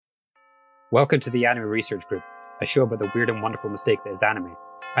Welcome to the Anime Research Group, a show about the weird and wonderful mistake that is anime.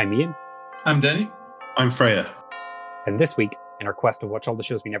 I'm Ian. I'm Danny. I'm Freya. And this week, in our quest to watch all the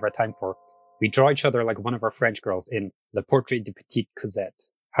shows we never had time for, we draw each other like one of our French girls in Le Portrait de Petite Cosette.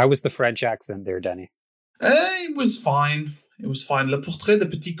 How was the French accent there, Danny? It was fine. It was fine. Le Portrait de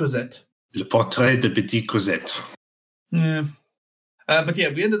Petite Cosette. Le Portrait de Petite Cosette. Yeah. But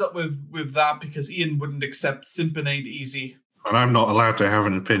yeah, we ended up with that because Ian wouldn't accept Simpin' Ain't Easy. And I'm not allowed to have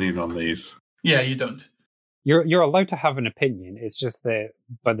an opinion on these. Yeah, you don't. You're allowed to have an opinion. It's just that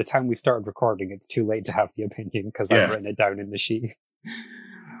by the time we've started recording, it's too late to have the opinion because I've written it down in the sheet.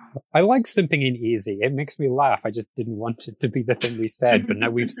 I like Simping Ain't Easy. It makes me laugh. I just didn't want it to be the thing we said, but now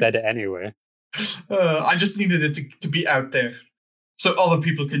we've said it anyway. I just needed it to be out there so other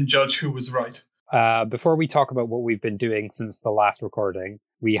people can judge who was right. Before we talk about what we've been doing since the last recording,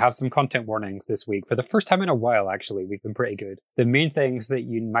 we have some content warnings this week. For the first time in a while, actually, we've been pretty good. The main things that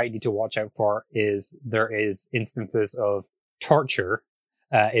you might need to watch out for is there is instances of torture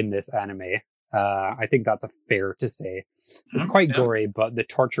in this anime. I think that's fair to say. It's quite gory, but the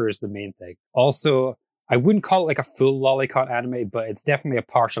torture is the main thing. Also, I wouldn't call it like a full lolicon anime, but it's definitely a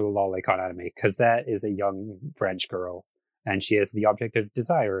partial lolicon anime. Cosette is a young French girl, and she is the object of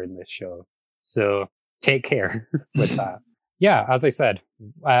desire in this show. So take care with that. Yeah, as I said,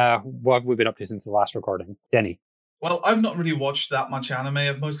 what have we been up to since the last recording? Denny? Well, I've not really watched that much anime.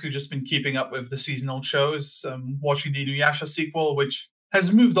 I've mostly just been keeping up with the seasonal shows, watching the Inuyasha sequel, which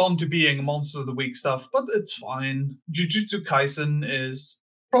has moved on to being Monster of the Week stuff, but it's fine. Jujutsu Kaisen is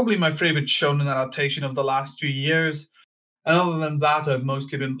probably my favorite shonen adaptation of the last 2 years. And other than that, I've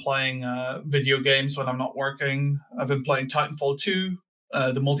mostly been playing video games when I'm not working. I've been playing Titanfall 2,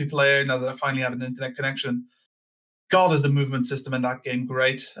 the multiplayer, now that I finally have an internet connection. God, is the movement system in that game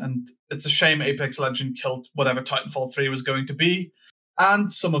great, and it's a shame Apex Legend killed whatever Titanfall 3 was going to be,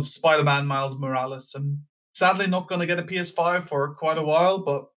 and some of Spider-Man Miles Morales. I'm sadly not going to get a PS5 for quite a while,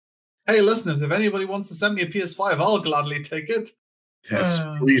 but hey, listeners, if anybody wants to send me a PS5, I'll gladly take it. Yes,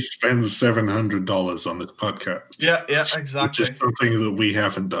 please spend $700 on this podcast. Yeah, exactly. Which is something that we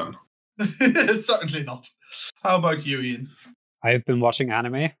haven't done. Certainly not. How about you, Ian? I've been watching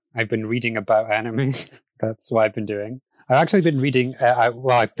anime. I've been reading about anime. That's what I've been doing. I've actually been reading,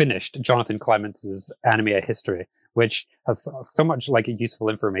 I finished Jonathan Clements' Anime History, which has so much like useful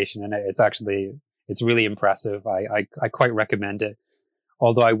information in it. It's really impressive. I quite recommend it.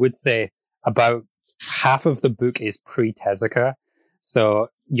 Although I would say about half of the book is pre-Tezuka. So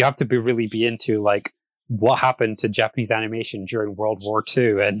you have to really be into like what happened to Japanese animation during World War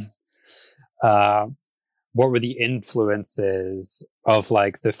II and, what were the influences of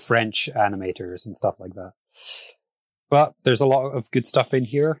like the French animators and stuff like that. But there's a lot of good stuff in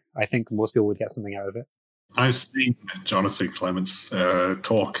here. I think most people would get something out of it. I've seen Jonathan Clements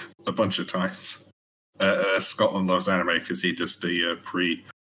talk a bunch of times. Scotland Loves Anime because he does the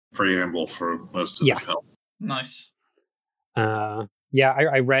preamble for most of the film. Nice.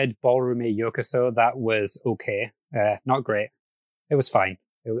 I read Ballroom e Yokoso. That was okay. Not great. It was fine.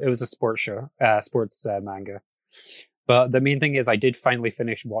 It was a sports show, sports manga. But the main thing is I did finally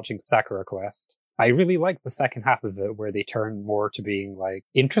finish watching Sakura Quest. I really liked the second half of it where they turn more to being like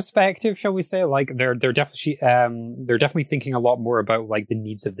introspective, shall we say? Like they're definitely thinking a lot more about like the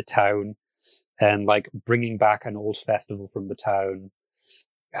needs of the town and like bringing back an old festival from the town,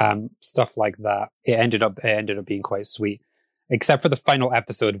 stuff like that. It ended up being quite sweet, except for the final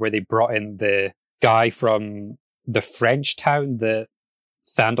episode where they brought in the guy from the French town that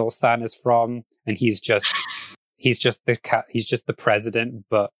Sandal-san is from, and he's just the president,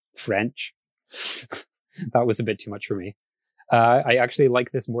 but French. That was a bit too much for me. I actually like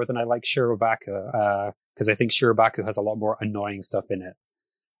this more than I like Shirobako, because I think Shirobako has a lot more annoying stuff in it,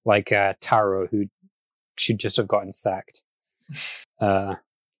 like Taro, who should just have gotten sacked.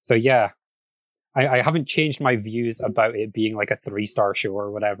 So yeah, I haven't changed my views about it being like a 3-star show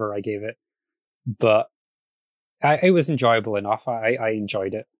or whatever I gave it, but it was enjoyable enough. I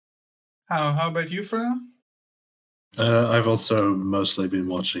enjoyed it. How about you, Freya? I've also mostly been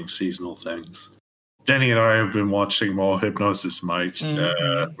watching seasonal things. Denny and I have been watching more Hypnosis Mike.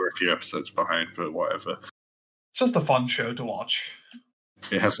 We're a few episodes behind, but whatever. It's just a fun show to watch.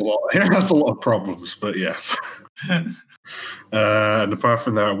 It has a lot of problems, but yes. And apart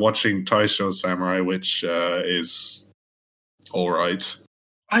from that, watching Taisho Samurai, which is all right.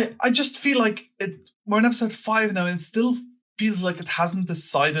 I just feel like we're in episode 5 now, and it still feels like it hasn't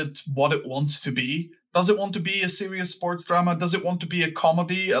decided what it wants to be. Does it want to be a serious sports drama? Does it want to be a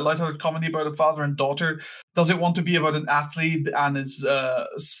comedy, a lighthearted comedy about a father and daughter? Does it want to be about an athlete and his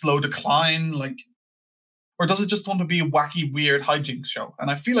slow decline? Or does it just want to be a wacky, weird hijinks show? And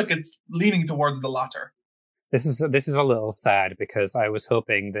I feel like it's leaning towards the latter. This is a little sad because I was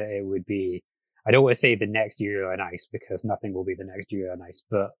hoping that it would be, I don't want to say the next Yuri on Ice because nothing will be the next Yuri on Ice,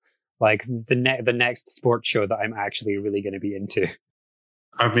 but like the next sports show that I'm actually really going to be into.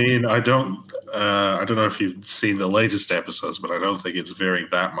 I mean, I don't know if you've seen the latest episodes, but I don't think it's veering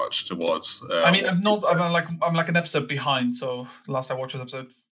that much towards. I mean, I'm like an episode behind. So the last I watched was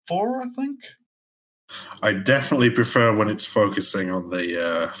episode 4, I think. I definitely prefer when it's focusing on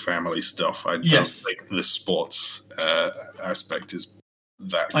the family stuff. I don't think the sports aspect is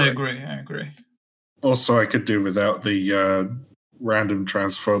that great. I agree. Also, I could do without the random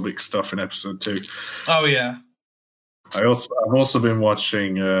transphobic stuff in episode 2. Oh yeah. I've also been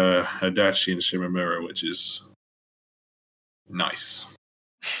watching Adachi and Shimamura, which is nice.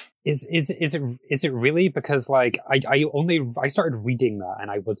 Is it really? Because like I started reading that and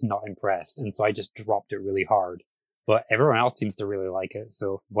I was not impressed, and so I just dropped it really hard. But everyone else seems to really like it,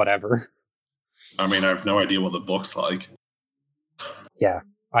 so whatever. I mean, I have no idea what the book's like. Yeah,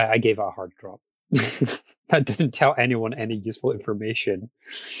 I gave it a hard drop. That doesn't tell anyone any useful information.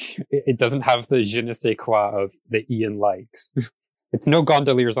 It doesn't have the je ne sais quoi of that Ian likes. It's no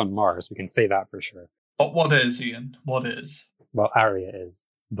Gondoliers on Mars, we can say that for sure. But what is, Ian? What is? Well, Aria is.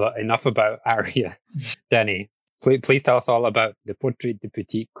 But enough about Aria. Denny, please tell us all about Le Portrait de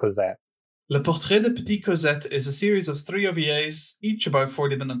Petite Cosette. Le Portrait de Petite Cosette is a series of 3 OVAs, each about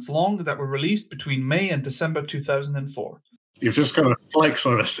 40 minutes long, that were released between May and December 2004. You've just got to flex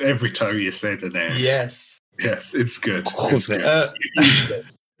on us every time you say the name. Yes. Yes, it's good. It's good.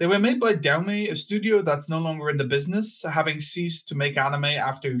 They were made by Daumei, a studio that's no longer in the business, having ceased to make anime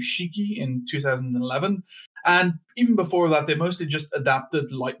after Shiki in 2011. And even before that, they mostly just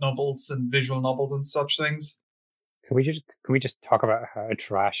adapted light novels and visual novels and such things. Can we just talk about how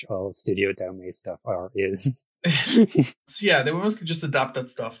trash all of Studio Daumei stuff is? So yeah, they were mostly just adapted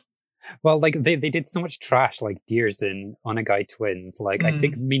stuff. Well, like they did so much trash, like Deers and Onagai Twins. Like I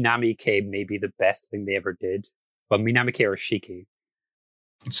think Minami K may be the best thing they ever did. But Minami K or Shiki.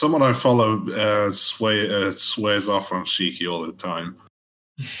 Someone I follow swears off on Shiki all the time,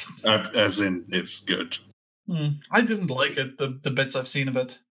 as in it's good. I didn't like it. The bits I've seen of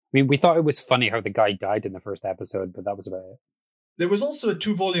it. I mean, we thought it was funny how the guy died in the first episode, but that was about it. There was also a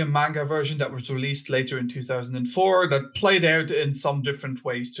 2-volume manga version that was released later in 2004 that played out in some different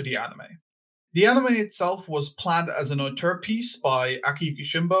ways to the anime. The anime itself was planned as an auteur piece by Akiyuki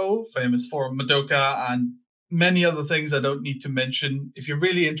Shimbo, famous for Madoka and many other things I don't need to mention. If you're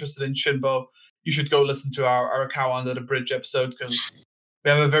really interested in Shimbo, you should go listen to our Arakawa Under the Bridge episode, because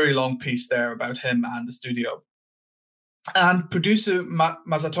we have a very long piece there about him and the studio. And producer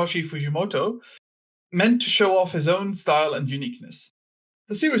Masatoshi Fujimoto meant to show off his own style and uniqueness.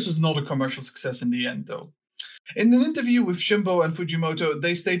 The series was not a commercial success in the end, though. In an interview with Shimbo and Fujimoto,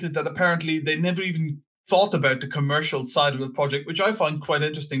 they stated that apparently they never even thought about the commercial side of the project, which I find quite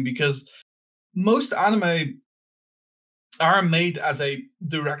interesting because most anime are made as a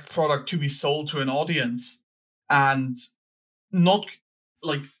direct product to be sold to an audience, and not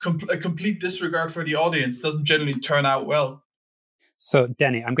like a complete disregard for the audience doesn't generally turn out well. So,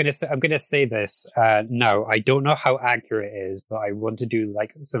 Denny, I'm gonna say this. No, I don't know how accurate it is, but I want to do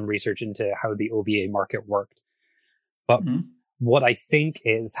like some research into how the OVA market worked. But what I think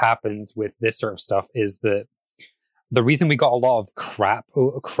happens with this sort of stuff is that the reason we got a lot of crap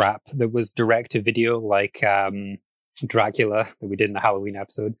that was direct to video, like Dracula that we did in the Halloween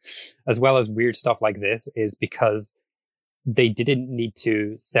episode, as well as weird stuff like this, is because they didn't need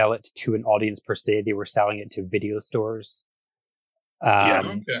to sell it to an audience per se. They were selling it to video stores.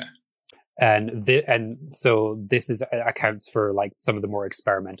 Okay. And so this accounts for like some of the more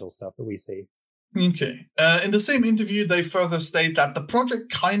experimental stuff that we see. Okay. In the same interview, they further state that the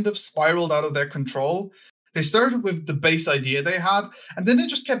project kind of spiraled out of their control. They started with the base idea they had, and then they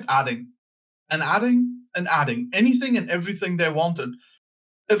just kept adding and adding and adding anything and everything they wanted,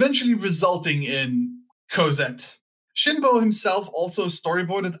 eventually resulting in Cosette. Shimbo himself also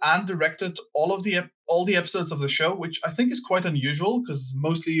storyboarded and directed all the episodes of the show, which I think is quite unusual because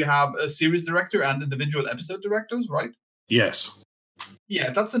mostly you have a series director and individual episode directors, right? Yes.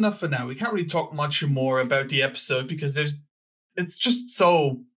 Yeah, that's enough for now. We can't really talk much more about the episode because it's just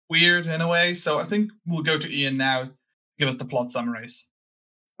so weird in a way. So I think we'll go to Ian now to give us the plot summaries.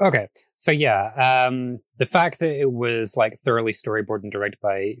 Okay, so yeah, the fact that it was like thoroughly storyboarded and directed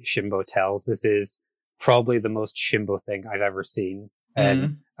by Shimbo tells this is probably the most Shimbo thing I've ever seen.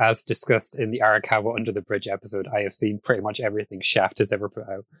 And as discussed in the Arakawa Under the Bridge episode, I have seen pretty much everything Shaft has ever put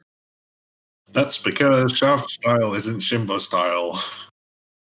out. That's because Shaft style isn't Shimbo style.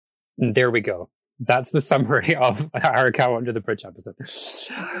 There we go. that's the summary of Arakawa Under the Bridge episode.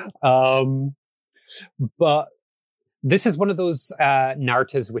 But this is one of those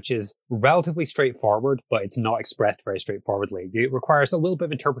narratives which is relatively straightforward, but it's not expressed very straightforwardly. It requires a little bit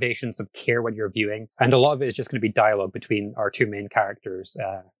of interpretation, some care when you're viewing, and a lot of it is just going to be dialogue between our two main characters,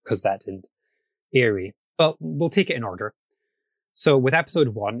 Cosette and Eri. But we'll take it in order. So with episode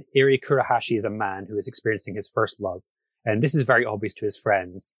 1, Eri Kurahashi is a man who is experiencing his first love, and this is very obvious to his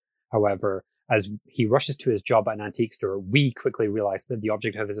friends. However, as he rushes to his job at an antique store, we quickly realize that the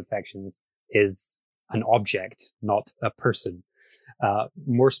object of his affections is an object, not a person.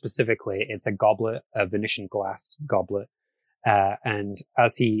 More specifically, it's a goblet, a Venetian glass goblet. And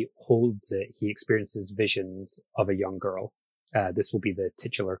as he holds it, he experiences visions of a young girl. This will be the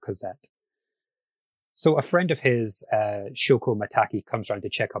titular Cosette. So a friend of his, Shoko Mataki, comes around to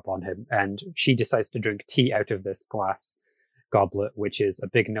check up on him, and she decides to drink tea out of this glass goblet, which is a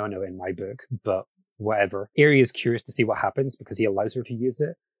big no-no in my book, but whatever. Eri is curious to see what happens because he allows her to use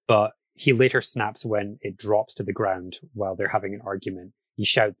it, but he later snaps when it drops to the ground while they're having an argument. He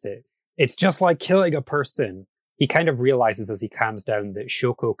shouts it, "It's just like killing a person." He kind of realizes as he calms down that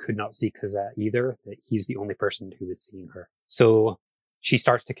Shoko could not see Cosette either, that he's the only person who is seeing her. So she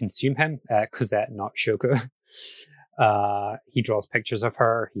starts to consume him, Cosette, not Shoko. He draws pictures of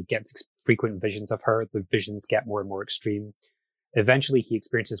her. He gets frequent visions of her. The visions get more and more extreme. Eventually, he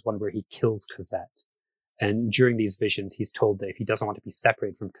experiences one where he kills Cosette. And during these visions, he's told that if he doesn't want to be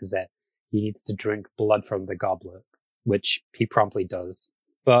separated from Cosette, he needs to drink blood from the goblet, which he promptly does.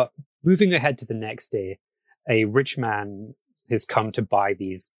 But moving ahead to the next day, a rich man has come to buy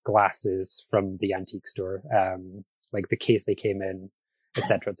these glasses from the antique store, like the case they came in,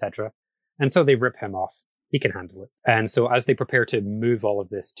 etc., etc. And so they rip him off. He can handle it. And so as they prepare to move all of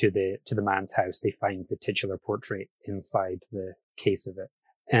this to the man's house, they find the titular portrait inside the case of it.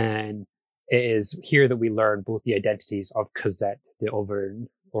 And it is here that we learn both the identities of Cosette de Auvergne,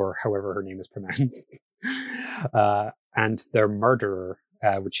 or however her name is pronounced, and their murderer,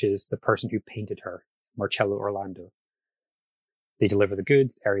 which is the person who painted her, Marcello Orlando. They deliver the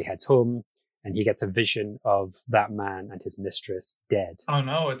goods, Eri heads home, and he gets a vision of that man and his mistress dead. Oh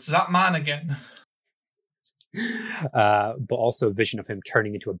no, it's that man again. But also a vision of him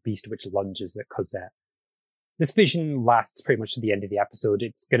turning into a beast which lunges at Cosette. This vision lasts pretty much to the end of the episode.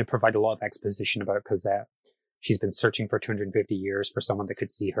 It's going to provide a lot of exposition about Cosette. She's been searching for 250 years for someone that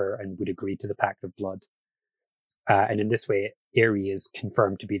could see her and would agree to the Pact of Blood. And in this way, Eri is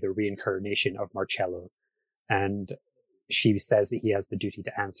confirmed to be the reincarnation of Marcello. And she says that he has the duty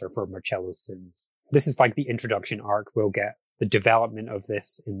to answer for Marcello's sins. This is like the introduction arc. We'll get the development of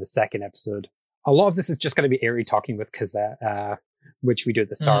this in the second episode. A lot of this is just going to be Eri talking with Cosette, which we do at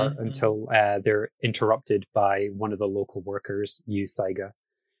the start until they're interrupted by one of the local workers, Yu Saiga.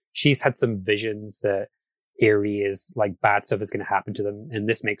 She's had some visions that Eri is like bad stuff is going to happen to them, and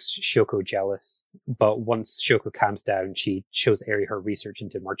this makes Shoko jealous. But once Shoko calms down, she shows Eri her research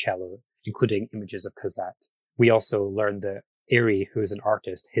into Marcello, including images of Cosette. We also learn that Eri, who is an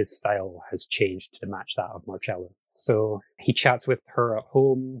artist, his style has changed to match that of Marcello. So he chats with her at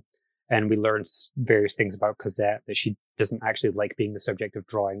home, and we learn various things about Cosette, that she doesn't actually like being the subject of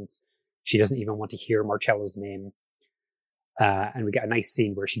drawings. She doesn't even want to hear Marcello's name. And we get a nice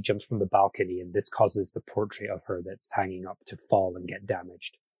scene where she jumps from the balcony, and this causes the portrait of her that's hanging up to fall and get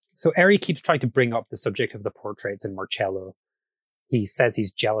damaged. So Eri keeps trying to bring up the subject of the portraits in Marcello. He says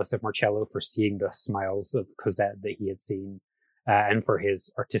he's jealous of Marcello for seeing the smiles of Cosette that he had seen, and for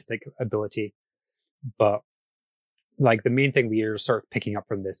his artistic ability. But like the main thing we are sort of picking up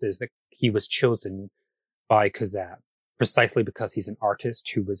from this is that he was chosen by Cosette precisely because he's an artist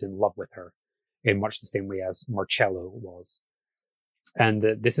who was in love with her, in much the same way as Marcello was. And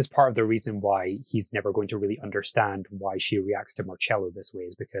this is part of the reason why he's never going to really understand why she reacts to Marcello this way,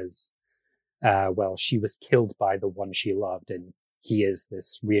 is because, well, she was killed by the one she loved, and he is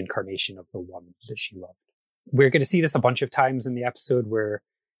this reincarnation of the one that she loved. We're going to see this a bunch of times in the episode where,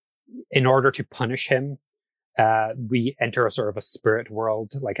 in order to punish him, we enter a sort of a spirit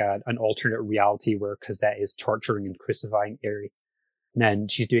world, like an alternate reality where Cosette is torturing and crucifying Eri. And then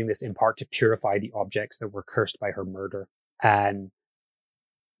she's doing this in part to purify the objects that were cursed by her murder. And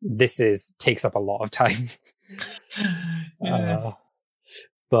this takes up a lot of time.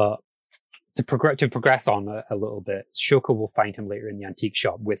 But to progress on a little bit, Shoko will find him later in the antique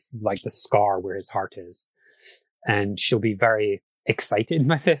shop with like the scar where his heart is. And she'll be very excited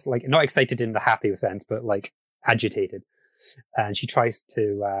by this, like not excited in the happy sense, but like agitated. And she tries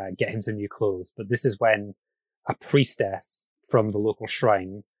to get him some new clothes. But this is when a priestess from the local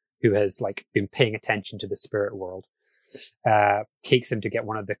shrine, who has like been paying attention to the spirit world, takes him to get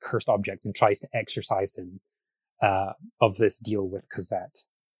one of the cursed objects and tries to exorcise him of this deal with Cosette.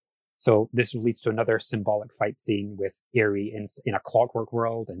 So this leads to another symbolic fight scene with Eri in a clockwork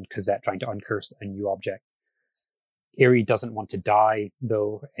world and Cosette trying to uncurse a new object. Eri doesn't want to die,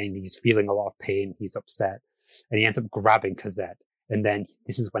 though, and he's feeling a lot of pain. He's upset, and he ends up grabbing Cosette. And then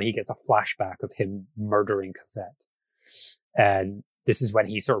this is when he gets a flashback of him murdering Cosette. And this is when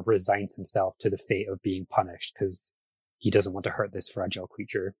he sort of resigns himself to the fate of being punished because he doesn't want to hurt this fragile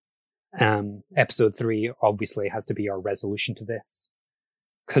creature. Episode 3 obviously has to be our resolution to this.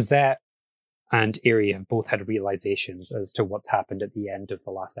 Cosette and Eri have both had realizations as to what's happened at the end of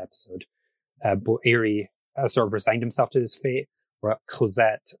the last episode. But Eri has sort of resigned himself to his fate, where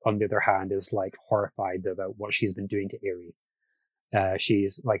Cosette, on the other hand, is like horrified about what she's been doing to Eri.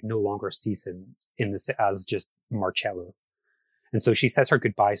 She's like no longer sees him in this as just Marcello. And so she says her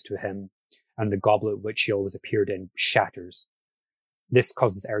goodbyes to him, and the goblet which she always appeared in shatters. This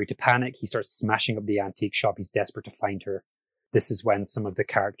causes Eri to panic. He starts smashing up the antique shop. He's desperate to find her. This is when some of the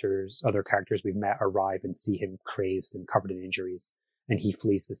other characters we've met arrive and see him crazed and covered in injuries, and he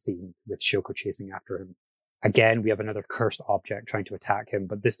flees the scene with Shoko chasing after him. Again, we have another cursed object trying to attack him,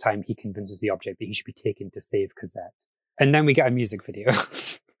 but this time he convinces the object that he should be taken to save Cosette. And then we get a music video.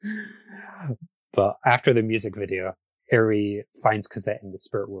 But after the music video, Eri finds Cosette in the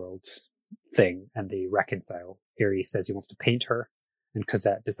spirit world thing, and they reconcile. Eri says he wants to paint her, and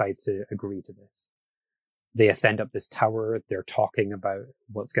Cosette decides to agree to this. They ascend up this tower, they're talking about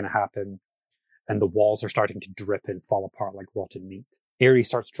what's going to happen, and the walls are starting to drip and fall apart like rotten meat. Eri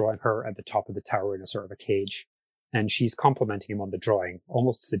starts drawing her at the top of the tower in a sort of a cage, and she's complimenting him on the drawing,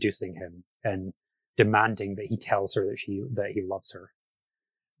 almost seducing him, and demanding that he tells her that he loves her.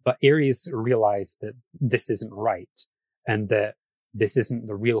 But Eri's realized that this isn't right, and that this isn't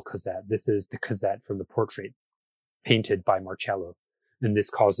the real Cosette. This is the Cosette from the portrait painted by Marcello, and this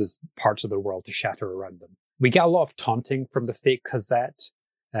causes parts of the world to shatter around them. We get a lot of taunting from the fake Cosette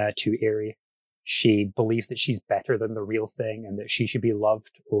to Eri. She believes that she's better than the real thing and that she should be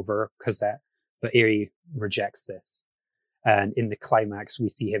loved over Cosette, but Eri rejects this. And in the climax, we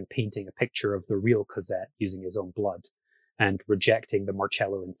see him painting a picture of the real Cosette using his own blood and rejecting the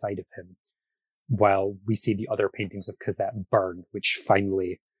Marcello inside of him, while we see the other paintings of Cosette burn, which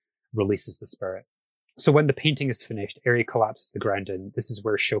finally releases the spirit. So when the painting is finished, Eri collapses to the ground, and this is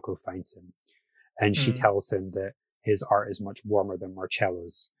where Shoko finds him. And she tells him that his art is much warmer than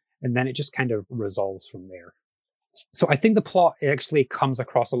Marcello's. And then it just kind of resolves from there. So I think the plot actually comes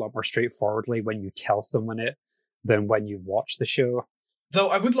across a lot more straightforwardly when you tell someone it than when you watch the show. Though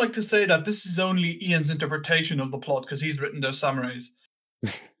I would like to say that this is only Ian's interpretation of the plot, because he's written those summaries.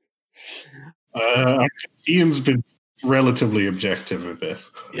 Ian's been relatively objective with this.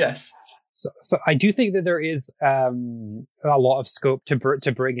 Yes. So I do think that there is a lot of scope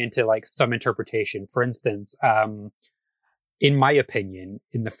to bring into like some interpretation. For instance, in my opinion,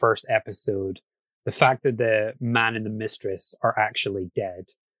 in the first episode, the fact that the man and the mistress are actually dead,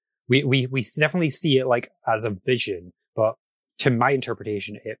 we definitely see it like as a vision, but to my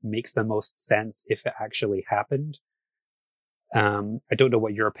interpretation, it makes the most sense if it actually happened. I don't know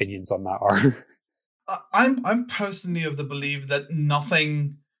what your opinions on that are. I'm personally of the belief that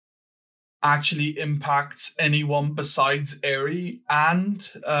nothing actually impacts anyone besides Eri and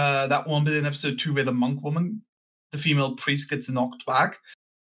that one bit in episode 2 where the monk woman, the female priest, gets knocked back.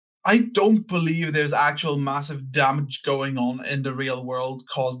 I don't believe there's actual massive damage going on in the real world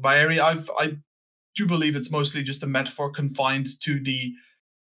caused by Eri. I do believe it's mostly just a metaphor confined to the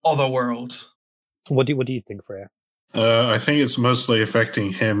other world. What do you think, Freya? I think it's mostly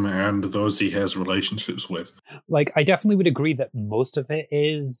affecting him and those he has relationships with. Like, I definitely would agree that most of it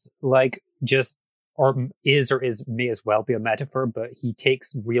is like just, or may as well be a metaphor, but he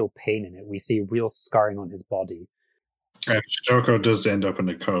takes real pain in it. We see real scarring on his body. And Shoko does end up in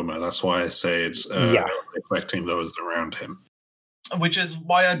a coma. That's why I say it's affecting those around him. Which is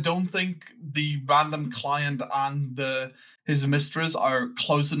why I don't think the random client and his mistress are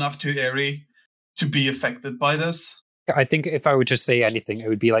close enough to Eri to be affected by this. I think if I were to say anything, it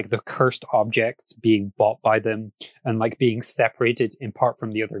would be like the cursed objects being bought by them and like being separated in part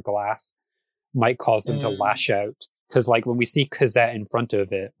from the other glass might cause them to lash out. Because like when we see Cosette in front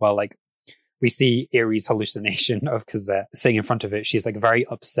of it, well, like we see Eri's hallucination of Cosette sitting in front of it. She's like very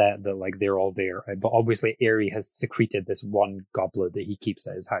upset that like they're all there. But obviously Eri has secreted this one goblet that he keeps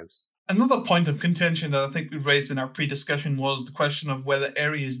at his house. Another point of contention that I think we raised in our pre-discussion was the question of whether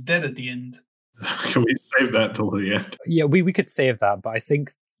Eri is dead at the end. Can we save that till the end? Yeah, we could save that, but I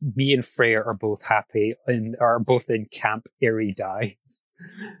think me and Freya are both happy and are both in camp Eri dies.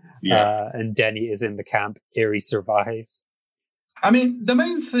 Yeah. And Denny is in the camp. Eri survives. I mean, the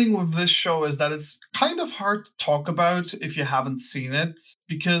main thing with this show is that it's kind of hard to talk about if you haven't seen it,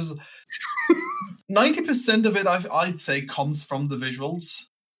 because 90% of it, I'd say, comes from the visuals.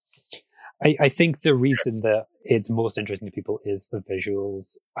 I think the reason that it's most interesting to people is the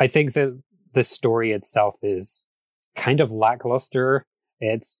visuals. I think that the story itself is kind of lackluster.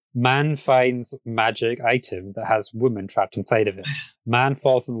 It's man finds magic item that has woman trapped inside of it. Man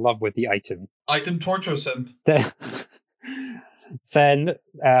falls in love with the item. Item tortures him. Then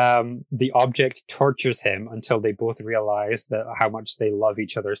the object tortures him until they both realize that how much they love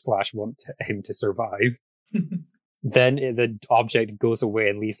each other / want him to survive. Then the object goes away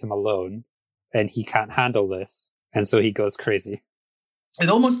and leaves him alone, and he can't handle this, and so he goes crazy. It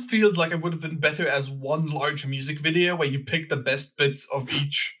almost feels like it would have been better as one large music video where you pick the best bits of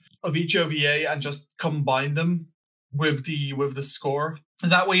each OVA and just combine them with the score.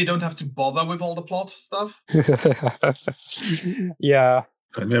 And that way you don't have to bother with all the plot stuff. Yeah.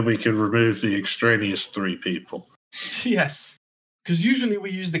 And then we can remove the extraneous 3 people. Yes. Because usually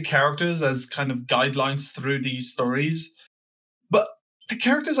we use the characters as kind of guidelines through these stories. But the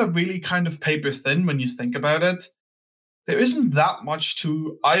characters are really kind of paper thin when you think about it. There isn't that much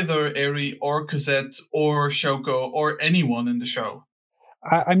to either Eri or Cosette or Shoko or anyone in the show.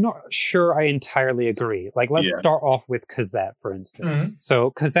 I'm not sure I entirely agree. Like, let's start off with Cosette, for instance. Mm-hmm.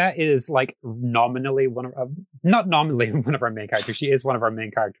 So Cosette is like nominally not nominally one of our main characters. She is one of our main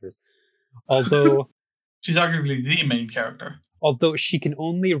characters. Although she's arguably the main character. Although she can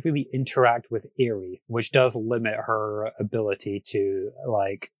only really interact with Eri, which does limit her ability to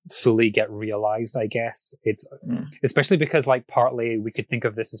like fully get realized, I guess. It's especially because like partly we could think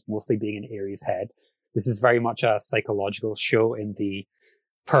of this as mostly being in Eri's head. This is very much a psychological show in the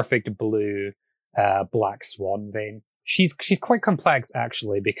Perfect Blue Black Swan vein. She's quite complex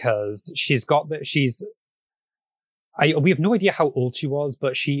actually, because she's got we have no idea how old she was,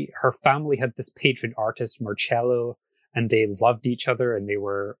 but her family had this patron artist, Marcello, and they loved each other and they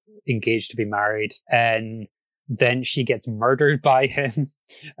were engaged to be married. And then she gets murdered by him.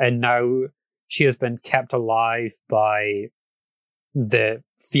 And now she has been kept alive by the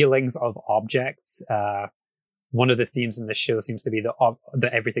feelings of objects. One of the themes in the show seems to be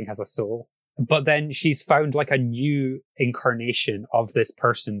that everything has a soul. But then she's found like a new incarnation of this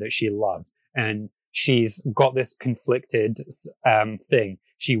person that she loved. And she's got this conflicted thing.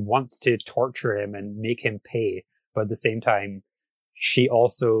 She wants to torture him and make him pay. But at the same time, she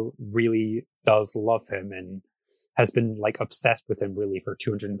also really does love him and has been like obsessed with him really for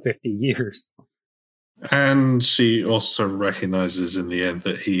 250 years. And she also recognizes in the end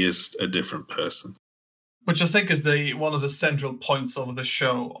that he is a different person. Which I think is one of the central points of the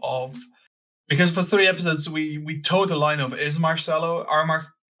show. Because for 3 episodes, we towed the line of, is Marcello,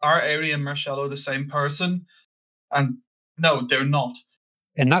 are Eri and Marcello the same person? And no, they're not.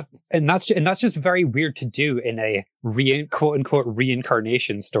 And that's just very weird to do in a quote unquote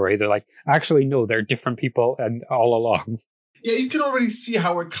reincarnation story. They're like, actually, no, they're different people and all along. Yeah, you can already see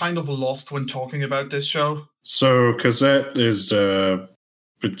how we're kind of lost when talking about this show. So Cosette is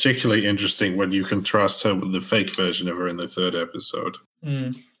particularly interesting when you contrast her with the fake version of her in the 3rd episode.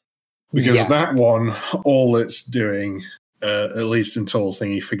 Because that one, all it's doing, at least until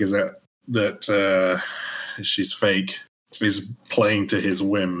Thingy figures out that she's fake, is playing to his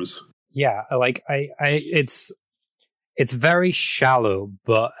whims. Yeah, like it's very shallow,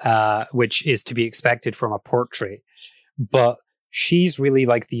 but which is to be expected from a portrait. But she's really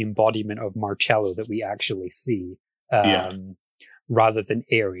like the embodiment of Marcello that we actually see, rather than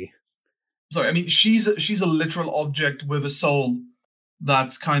Eri. Sorry, I mean she's a literal object with a soul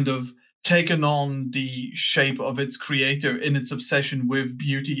that's kind of taken on the shape of its creator in its obsession with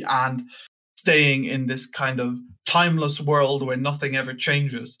beauty and staying in this kind of timeless world where nothing ever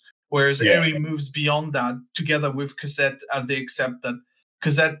changes. Whereas Eri moves beyond that together with Cosette, as they accept that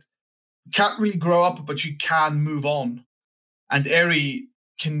Cosette can't really grow up, but she can move on. And Eri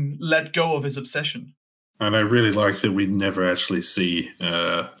can let go of his obsession. And I really like that we never actually see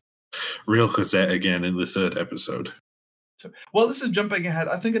real Cosette again in the 3rd episode. Well, this is jumping ahead.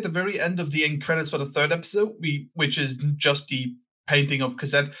 I think at the very end of the end credits for the 3rd episode, which is just the painting of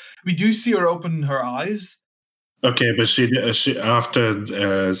Cosette, we do see her open her eyes. Okay, but she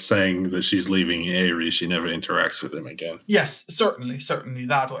after saying that she's leaving Eri, she never interacts with him again. Yes, certainly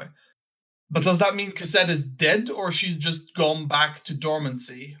that way. But does that mean Cosette is dead, or she's just gone back to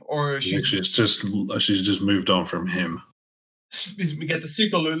dormancy, or she's just moved on from him? We get the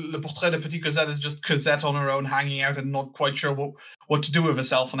sequel, Le Portrait de Petite Cosette, is just Cosette on her own, hanging out and not quite sure what to do with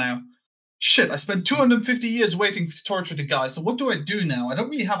herself now. shit, I spent 250 years waiting to torture the guy, so what do I do now? I don't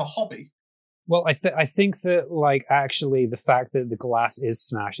really have a hobby. Well, I think that, like, actually the fact that the glass is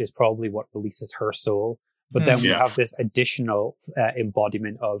smashed is probably what releases her soul. But then we have this additional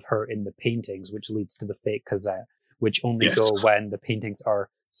embodiment of her in the paintings, which leads to the fake Cosette, which only go when the paintings are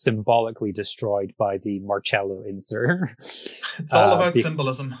symbolically destroyed by the Marcello insert. It's all about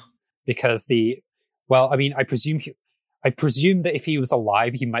symbolism. Because I presume that if he was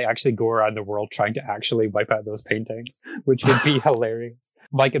alive, he might actually go around the world trying to actually wipe out those paintings, which would be hilarious.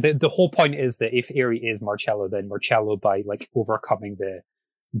 Like, the whole point is that if Eri is Marcello, then Marcello, by like overcoming the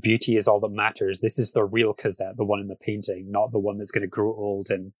beauty is all that matters. This is the real Cosette, the one in the painting, not the one that's going to grow old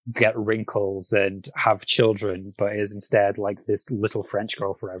and get wrinkles and have children, but is instead like this little French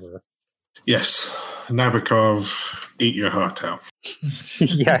girl forever. Yes. Nabokov, eat your heart out.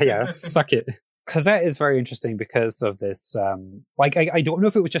 yeah, suck it. Cosette is very interesting because of this. I don't know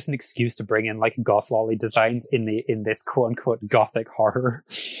if it was just an excuse to bring in like goth lolly designs in this quote unquote gothic horror,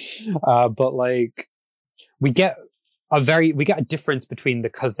 but like we get a difference between the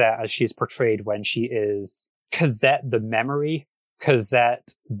Cosette as she's portrayed when she is Cosette the memory,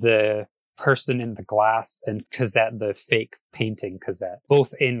 Cosette the person in the glass, and Cosette the fake painting Cosette,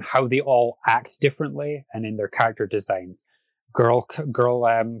 both in how they all act differently and in their character designs. Girl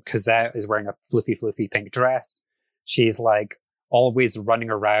Cosette is wearing a fluffy pink dress. She's like always running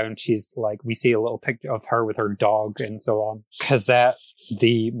around. She's like, we see a little picture of her with her dog and so on. Cosette,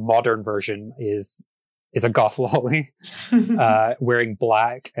 the modern version, is a goth lolly, wearing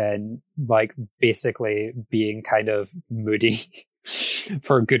black and like basically being kind of moody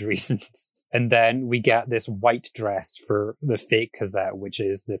for good reasons. And then we get this white dress for the fake Cosette, which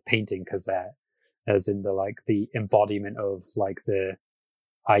is the painting Cosette, as in the embodiment of like the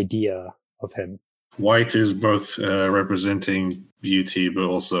idea of him. White is both representing beauty, but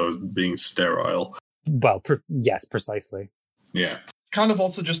also being sterile. Well, yes, precisely. Yeah. Kind of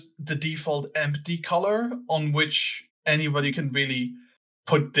also just the default empty color on which anybody can really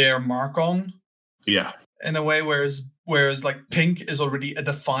put their mark on. Yeah. In a way, whereas like pink is already a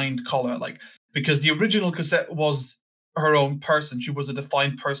defined color, like because the original Cosette was her own person. She was a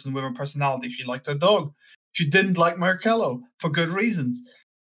defined person with a personality. She liked her dog. She didn't like Marcello for good reasons.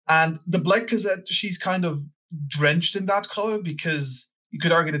 And the black Cosette, she's kind of drenched in that color because you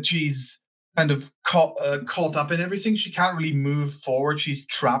could argue that she's kind of caught up in everything. She can't really move forward. She's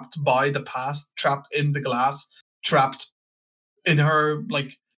trapped by the past, trapped in the glass, trapped in her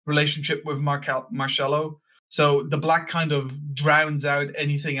like relationship with Marcello. So the black kind of drowns out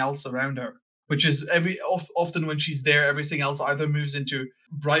anything else around her, which is often when she's there, everything else either moves into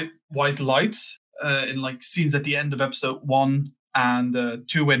bright white light in like scenes at the end of episode 1 and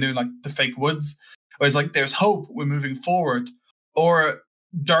 2 when they're like the fake woods, where it's like there's hope, we're moving forward, or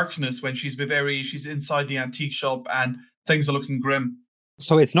darkness when she's with Eri, she's inside the antique shop and things are looking grim.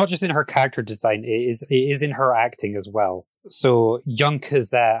 So it's not just in her character design, it is in her acting as well. So young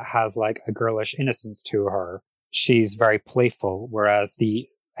Cosette has like a girlish innocence to her. She's very playful, whereas the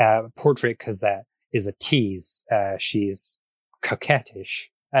portrait Cosette is a tease. She's coquettish.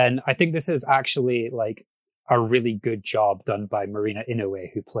 And I think this is actually like a really good job done by Marina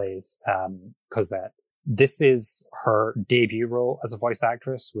Inoue, who plays Cosette. This is her debut role as a voice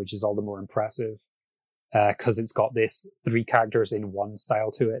actress, which is all the more impressive because it's got this 3 characters in one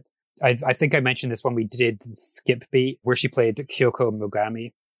style to it. I think I mentioned this when we did Skip Beat, where she played Kyoko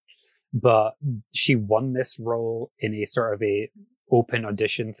Mogami, but she won this role in a sort of a open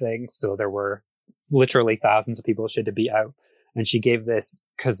audition thing. So there were literally thousands of people she had to beat out. And she gave this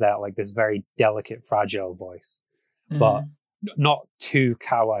Cosette like this very delicate, fragile voice, but not too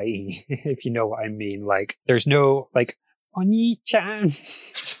kawaii, if you know what I mean. Like, there's no like Oni-chan.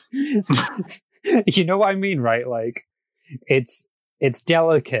 You know what I mean, right? Like, it's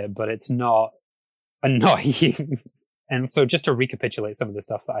delicate, but it's not annoying. And so, just to recapitulate some of the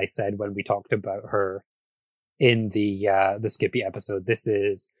stuff that I said when we talked about her in the Skippy episode, this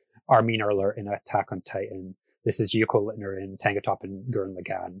is Armin Erler in Attack on Titan. This is Yoko Littner in Tangatop and Gurren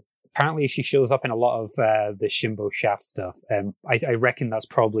Lagann. Apparently, she shows up in a lot of the Shimbo Shaft stuff. I reckon that's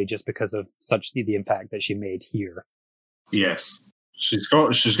probably just because of such the impact that she made here. Yes, she's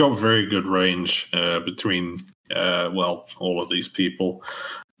got very good range between all of these people.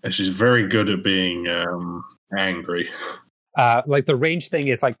 And she's very good at being angry. Like the range thing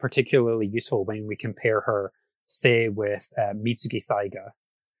is like particularly useful when we compare her, say, with Mitsuki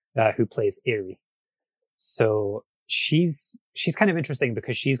Saiga, who plays Eri. So she's kind of interesting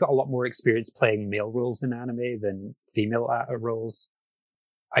because she's got a lot more experience playing male roles in anime than female roles.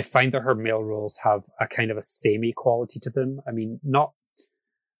 I find that her male roles have a kind of a samey quality to them. I mean, not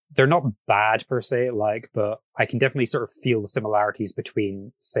they're not bad per se, but I can definitely sort of feel the similarities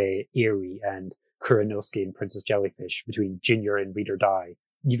between, say, Eri and Kuranosuke and Princess Jellyfish, between Junior and Read or Die.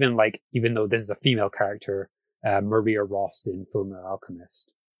 Even though this is a female character, Maria Ross in Fullmetal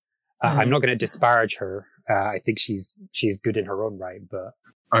Alchemist. I'm not going to disparage her. I think she's good in her own right, but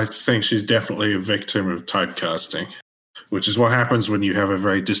I think she's definitely a victim of typecasting, which is what happens when you have a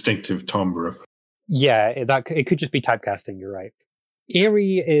very distinctive timbre. Yeah, it could just be typecasting. You're right.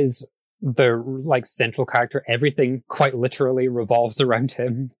 Eri is the central character. Everything quite literally revolves around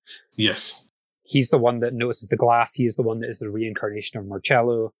him. Yes. He's the one that notices the glass. He is the one that is the reincarnation of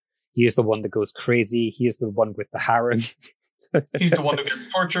Marcello. He is the one that goes crazy. He is the one with the harem. He's the one who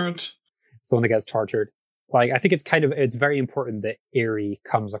gets tortured. It's the one that gets tortured. I think it's very important that Eri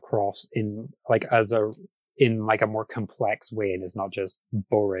comes across in a more complex way and is not just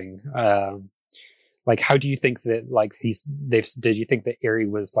boring. How do you think that did you think that Eri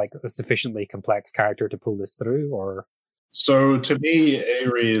was a sufficiently complex character to pull this through, or? So to me,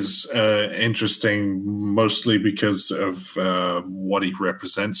 Eri is interesting mostly because of what he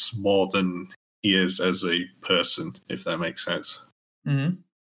represents more than he is as a person, if that makes sense. Mm-hmm.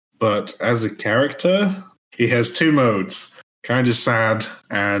 But as a character, he has two modes, kind of sad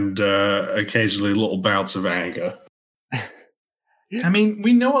and occasionally little bouts of anger. I mean,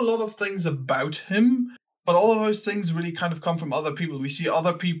 we know a lot of things about him, but all of those things really kind of come from other people. We see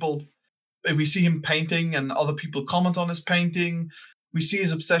him painting and other people comment on his painting. We see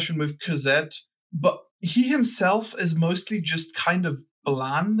his obsession with Cosette, but he himself is mostly just kind of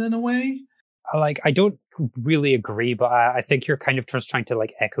bland in a way. I don't really agree, but I think you're kind of just trying to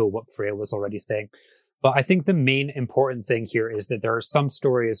echo what Freya was already saying. But I think the main important thing here is that there are some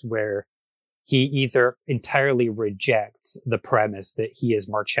stories where he either entirely rejects the premise that he is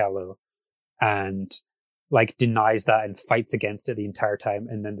Marcello and denies that and fights against it the entire time.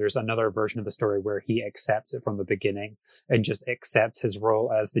 And then there's another version of the story where he accepts it from the beginning and just accepts his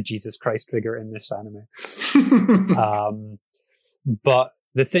role as the Jesus Christ figure in this anime. But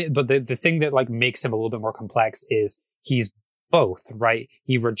the thing that makes him a little bit more complex is he's both, right?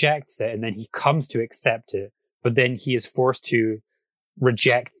 He rejects it and then he comes to accept it, but then he is forced to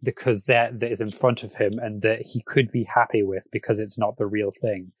reject the Cosette that is in front of him and that he could be happy with because it's not the real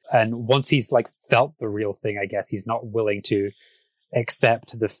thing. And once he's felt the real thing, I guess he's not willing to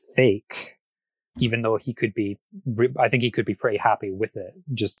accept the fake, even though I think he could be pretty happy with it,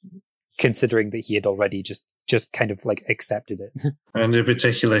 just considering that he had already just kind of accepted it. And in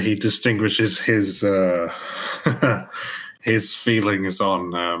particular, he distinguishes his his feelings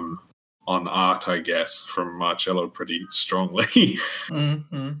on art, I guess, from Marcello pretty strongly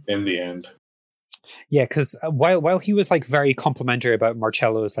in the end. Yeah, because while he was very complimentary about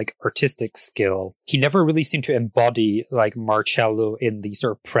Marcello's artistic skill, he never really seemed to embody Marcello in the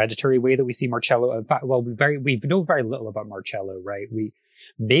sort of predatory way that we see Marcello. In fact, we know very little about Marcello, right?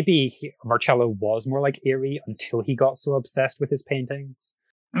 Marcello was more like Eri until he got so obsessed with his paintings.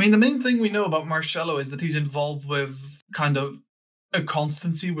 I mean, the main thing we know about Marcello is that he's involved with kind of a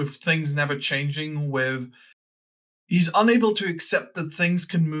constancy, with things never changing, he's unable to accept that things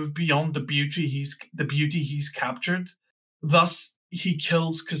can move beyond the beauty he's captured. Thus, he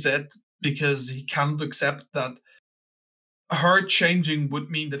kills Cosette because he cannot accept that her changing would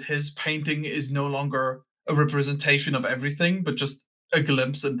mean that his painting is no longer a representation of everything, but just a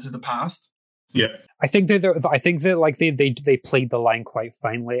glimpse into the past. Yeah, I think that they played the line quite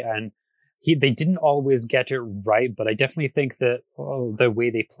finely, and they didn't always get it right. But I definitely think that the way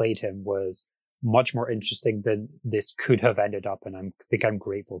they played him was much more interesting than this could have ended up, and I'm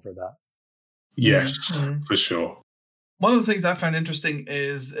grateful for that. Yes, for sure. One of the things I find interesting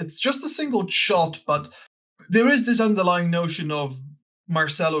is it's just a single shot, but there is this underlying notion of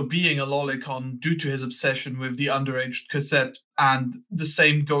Marcello being a lolicon due to his obsession with the underage Cosette, and the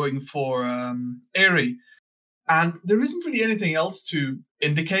same going for Eri. And there isn't really anything else to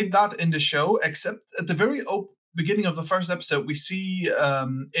indicate that in the show, except at the very beginning of the first episode, we see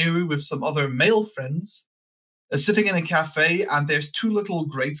Eri with some other male friends sitting in a cafe, and there's two little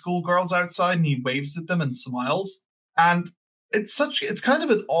grade school girls outside, and he waves at them and smiles. And it's kind of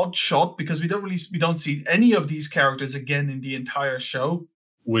an odd shot because we don't see any of these characters again in the entire show.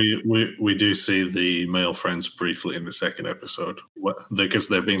 We do see the male friends briefly in the second episode because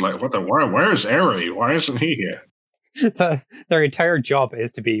they're being like, where's Eri? Why isn't he here? Their entire job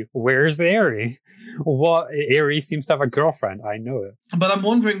is to be, where's Eri? Eri seems to have a girlfriend. I know it. But I'm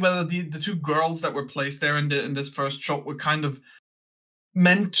wondering whether the two girls that were placed there in this first shot were kind of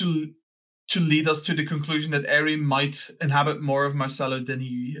meant to lead us to the conclusion that Eri might inhabit more of Marcello than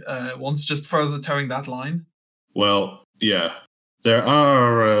he wants, just further towing that line. Well, yeah. There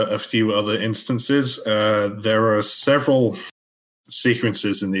are a few other instances. There are several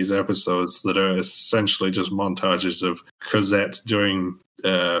sequences in these episodes that are essentially just montages of Cosette doing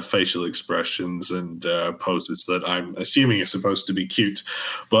facial expressions and poses that I'm assuming are supposed to be cute,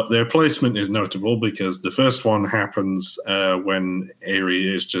 but their placement is notable because the first one happens when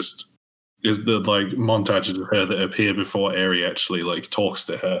Aerie is the like montages of her that appear before Aerie actually like talks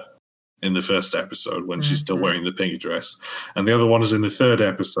to her in the first episode when she's still wearing the pink dress, and the other one is in the third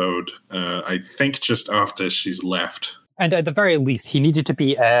episode, I think just after she's left. And at the very least, he needed to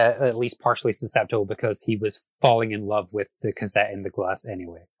be at least partially susceptible because he was falling in love with the Cosette in the glass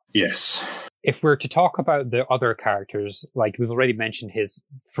anyway. Yes. If we're to talk about the other characters, like we've already mentioned his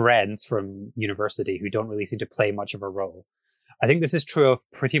friends from university who don't really seem to play much of a role. I think this is true of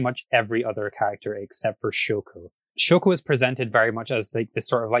pretty much every other character except for Shoko. Shoko is presented very much as like this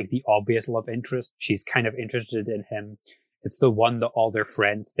sort of like the obvious love interest. She's kind of interested in him. It's the one that all their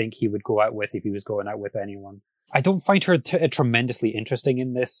friends think he would go out with if he was going out with anyone. I don't find her tremendously interesting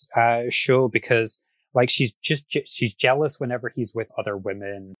in this show because like she's jealous whenever he's with other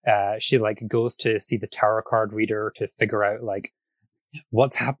women. She like goes to see the tarot card reader to figure out like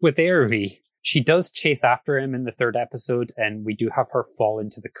what's up with Aerie. She does chase after him in the third episode, and we do have her fall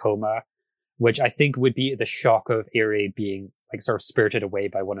into the coma, which I think would be the shock of Aerie being like sort of spirited away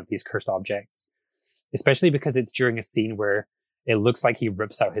by one of these cursed objects, especially because it's during a scene where it looks like he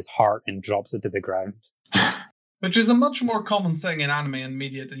rips out his heart and drops it to the ground. Which is a much more common thing in anime and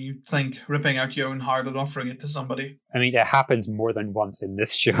media than you'd think, ripping out your own heart and offering it to somebody. I mean, it happens more than once in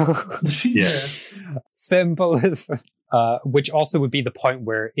this show. Yeah. Symbolism. Which also would be the point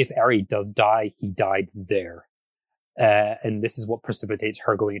where if Aerie does die, he died there. And this is what precipitates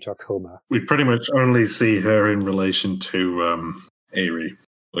her going into a coma. We pretty much only see her in relation to Aerie,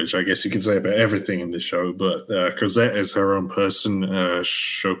 which I guess you could say about everything in the show, but Cosette is her own person.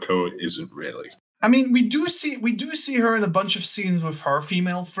 Shoko isn't really. I mean, we do see her in a bunch of scenes with her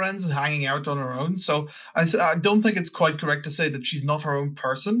female friends hanging out on her own. So I don't think it's quite correct to say that she's not her own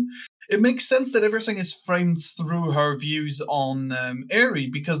person. It makes sense that everything is framed through her views on Aerie,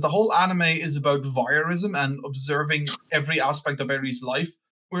 because the whole anime is about voyeurism and observing every aspect of Aerie's life.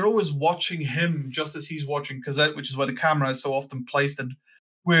 We're always watching him just as he's watching Cosette, which is why the camera is so often placed at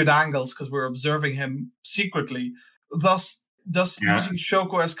weird angles, because we're observing him secretly. Thus using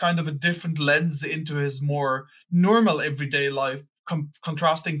Shoko as kind of a different lens into his more normal everyday life,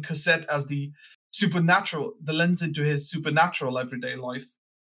 contrasting Cosette as the lens into his supernatural everyday life,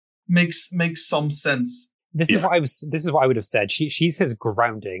 makes some sense. This is what I would have said. She's his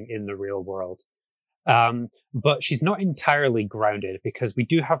grounding in the real world. But she's not entirely grounded, because we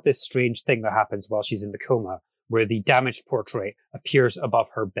do have this strange thing that happens while she's in the coma, where the damaged portrait appears above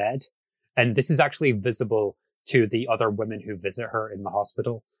her bed. And this is actually visible to the other women who visit her in the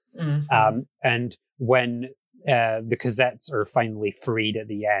hospital. Mm-hmm. And when the Cosettes are finally freed at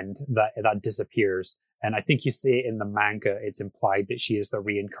the end, that disappears. And I think you see in the manga, it's implied that she is the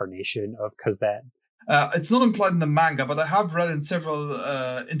reincarnation of Cosette. It's not implied in the manga, but I have read in several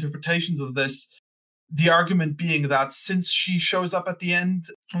interpretations of this, the argument being that since she shows up at the end,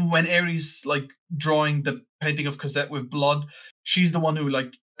 when Aerie's like drawing the painting of Cosette with blood, she's the one who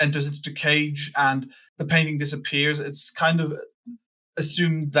like enters into the cage and the painting disappears. It's kind of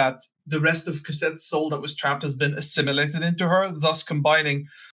assumed that the rest of Cosette's soul that was trapped has been assimilated into her, thus combining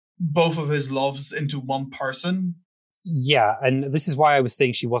both of his loves into one person. Yeah, and this is why I was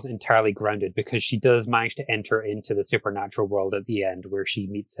saying she wasn't entirely grounded, because she does manage to enter into the supernatural world at the end, where she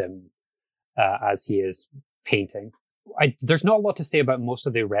meets him as he is painting. There's not a lot to say about most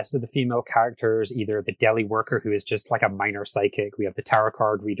of the rest of the female characters, either the deli worker, who is just like a minor psychic. We have the tarot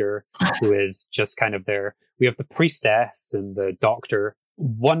card reader, who is just kind of there. We have the priestess and the doctor.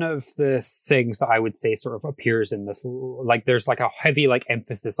 One of the things that I would say sort of appears in this, like there's like a heavy like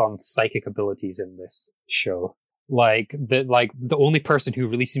emphasis on psychic abilities in this show. Like the only person who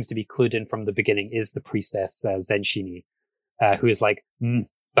really seems to be clued in from the beginning is the priestess Zenshini, who is like,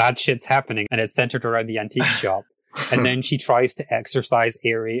 bad shit's happening, and it's centered around the antique shop. And then she tries to exorcise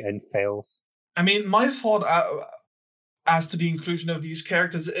Aerie and fails. I mean, my thought as to the inclusion of these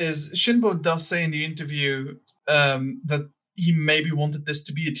characters is Shinbo does say in the interview that he maybe wanted this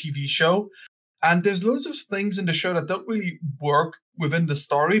to be a TV show. And there's loads of things in the show that don't really work within the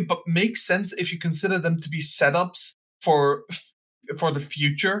story, but make sense if you consider them to be setups for the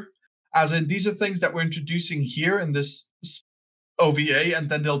future. As in, these are things that we're introducing here in this OVA, and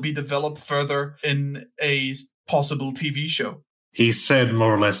then they'll be developed further in a possible TV show. He said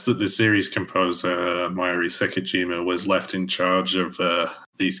more or less that the series composer, Mayuri Sekijima, was left in charge of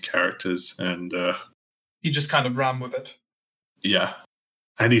these characters, and he just kind of ran with it. Yeah.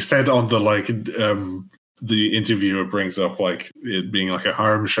 And he said on the interviewer brings up it being like a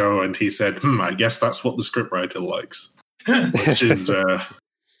harem show, and he said, I guess that's what the scriptwriter likes. Which is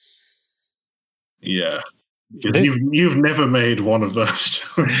yeah. You've never made one of those.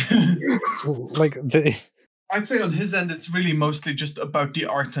 I'd say on his end, it's really mostly just about the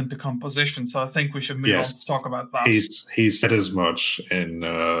art and the composition. So I think we should move on to talk about that. He's said as much in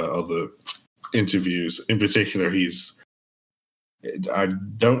other interviews. In particular, I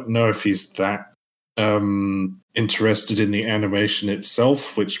don't know if he's that interested in the animation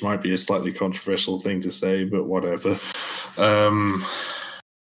itself, which might be a slightly controversial thing to say, but whatever.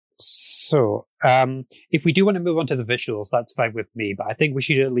 So, if we do want to move on to the visuals, that's fine with me, but I think we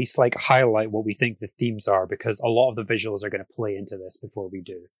should at least highlight what we think the themes are, because a lot of the visuals are going to play into this before we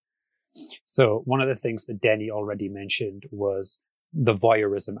do. So, one of the things that Denny already mentioned was the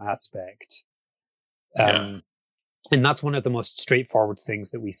voyeurism aspect. And that's one of the most straightforward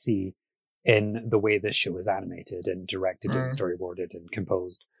things that we see in the way this show is animated and directed and storyboarded and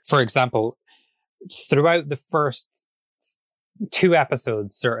composed. For example, throughout the first 2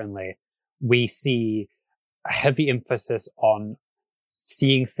 episodes, certainly, we see a heavy emphasis on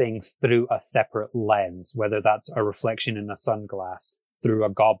seeing things through a separate lens, whether that's a reflection in a sunglass, through a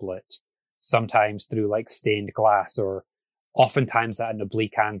goblet, sometimes through stained glass, or oftentimes at an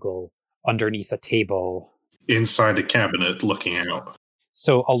oblique angle underneath a table. Inside a cabinet looking out.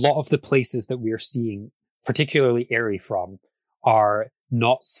 So a lot of the places that we're seeing, particularly Eri from, are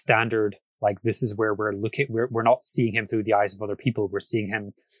not standard. This is where we're looking. We're not seeing him through the eyes of other people. We're seeing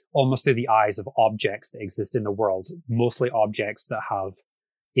him almost through the eyes of objects that exist in the world, mostly objects that have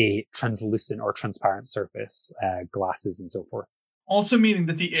a translucent or transparent surface, glasses and so forth. Also meaning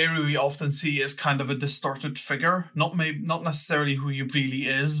that the Eri we often see is kind of a distorted figure, not necessarily who he really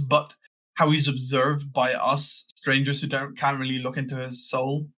is, but how he's observed by us, strangers who can't really look into his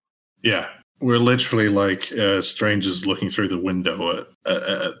soul. Yeah. We're literally strangers looking through the window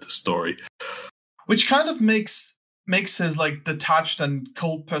at the story. Which kind of makes his detached and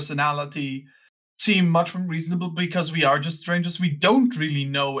cold personality seem much more reasonable, because we are just strangers. We don't really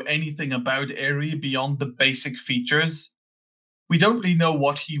know anything about Eri beyond the basic features. We don't really know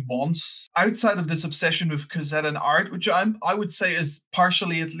what he wants outside of this obsession with Cosette and art, which I would say is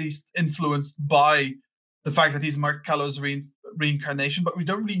partially at least influenced by the fact that he's Mark Callow's reincarnation, but we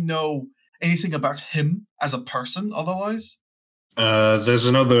don't really know anything about him as a person otherwise. There's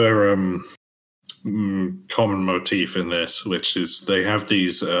another common motif in this, which is they have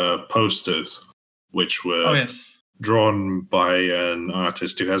these posters which were drawn by an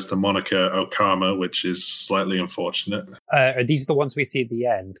artist who has the moniker Okama, which is slightly unfortunate. Are these the ones we see at the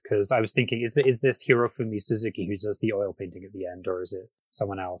end? Because I was thinking, is this Hirofumi Suzuki who does the oil painting at the end, or is it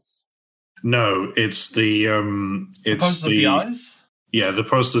someone else? No, it's the posters of the eyes? Yeah, the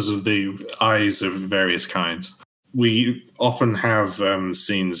posters of the eyes of various kinds. We often have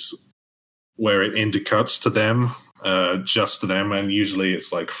scenes where it intercuts to them, just to them, and usually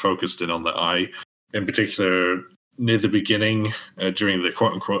it's focused in on the eye. In particular, near the beginning, during the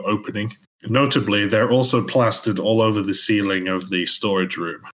quote-unquote opening. Notably, they're also plastered all over the ceiling of the storage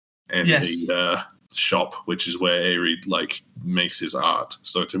room in the shop, which is where Eri makes his art.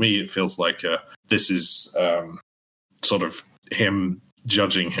 So to me, it feels like this is sort of him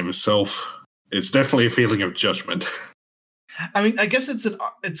judging himself. It's definitely a feeling of judgment. I mean, I guess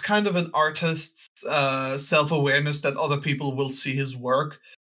it's kind of an artist's self-awareness that other people will see his work.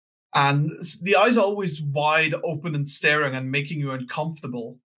 And the eyes are always wide open and staring and making you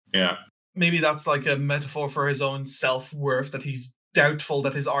uncomfortable. Yeah. Maybe that's a metaphor for his own self-worth, that he's doubtful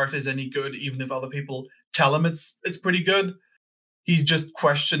that his art is any good, even if other people tell him it's pretty good. He's just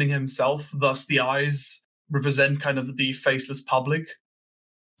questioning himself, thus the eyes represent kind of the faceless public.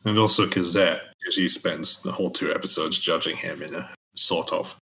 And also Cosette, because he spends the whole 2 episodes judging him in a sort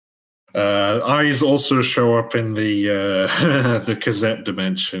of. Eyes also show up in the the Cosette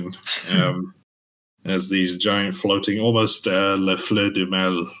dimension as these giant floating, almost Le Fleur de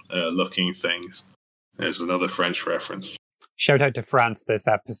Mal looking things. There's another French reference. Shout out to France this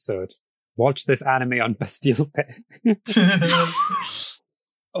episode. Watch this anime on Bastille Day.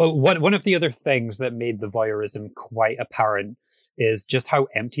 One of the other things that made the voyeurism quite apparent is just how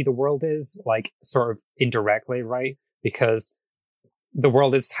empty the world is, sort of indirectly, right? Because the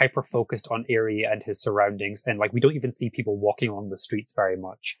world is hyper-focused on Eri and his surroundings, and we don't even see people walking along the streets very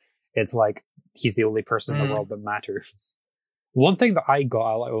much. It's he's the only person in the world that matters. One thing that I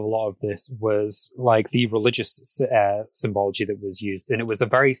got out of a lot of this was the religious symbology that was used, and it was a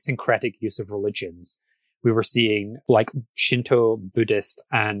very syncretic use of religions. We were seeing Shinto, Buddhist,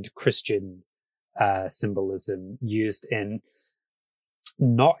 and Christian symbolism used in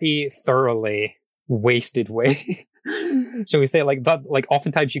not a thoroughly wasted way. Shall we say like that? Like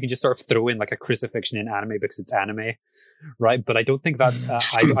oftentimes you can just sort of throw in like a crucifixion in anime because it's anime, right? But I don't think that's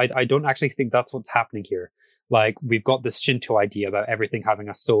I don't actually think that's what's happening here. Like we've got this Shinto idea about everything having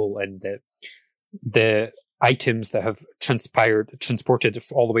a soul, and the items that have transported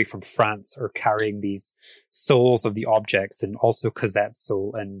all the way from France are carrying these souls of the objects, and also Cosette's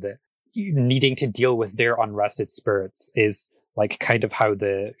soul, and needing to deal with their unrested spirits is like kind of how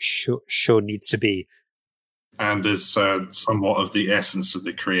the show needs to be. And there's somewhat of the essence of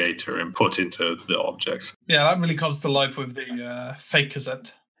the creator and put into the objects. Yeah, that really comes to life with the fake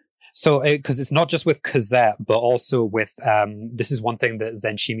Cosette. So, because it's not just with Cosette, but also with, this is one thing that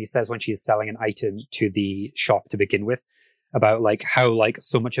Zenshimi says when she's selling an item to the shop to begin with, about like how like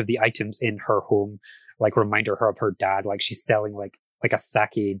so much of the items in her home like remind her of her dad. Like she's selling like a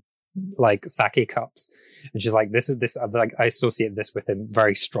sake cups, and she's like, this like I associate this with him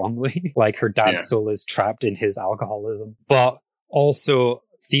very strongly. Like her dad's soul is trapped in his alcoholism, but also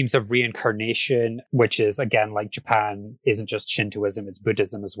themes of reincarnation, which is again like Japan isn't just Shintoism, it's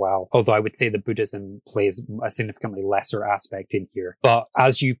Buddhism as well. Although I would say the Buddhism plays a significantly lesser aspect in here. But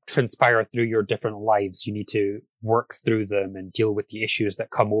as you transpire through your different lives, you need to work through them and deal with the issues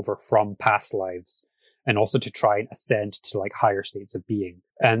that come over from past lives, and also to try and ascend to like higher states of being.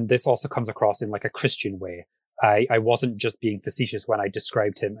 And this also comes across in like a Christian way. I wasn't just being facetious when I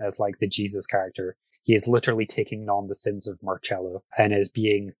described him as like the Jesus character. He is literally taking on the sins of Marcello and is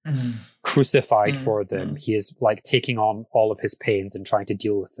being crucified for them. He is like taking on all of his pains and trying to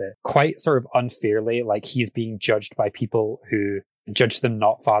deal with it quite sort of unfairly. Like he's being judged by people who judge them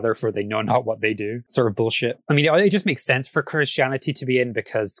not, Father, for they know not what they do. Sort of bullshit. I mean, it just makes sense for Christianity to be in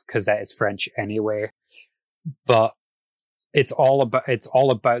because Cosette is French anyway. But it's all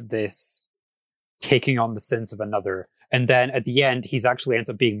about this taking on the sins of another. And then at the end, he's actually ends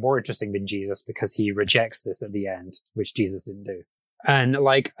up being more interesting than Jesus because he rejects this at the end, which Jesus didn't do. And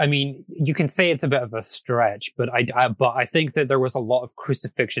like, I mean, you can say it's a bit of a stretch, but I think that there was a lot of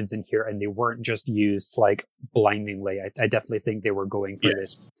crucifixions in here, and they weren't just used like blindingly. I definitely think they were going for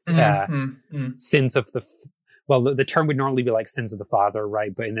this sins of the. Well, the term would normally be like sins of the father,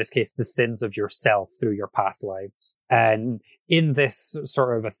 right? But in this case, the sins of yourself through your past lives. And in this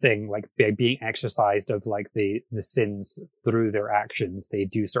sort of a thing, like being exercised of like the sins through their actions, they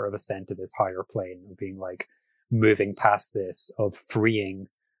do sort of ascend to this higher plane of being like moving past this, of freeing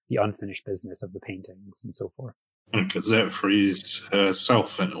the unfinished business of the paintings and so forth. And Cosette frees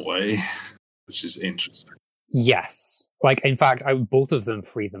herself in a way, which is interesting. Yes. Like, in fact, both of them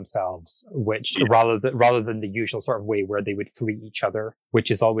free themselves, which rather than the usual sort of way where they would free each other, which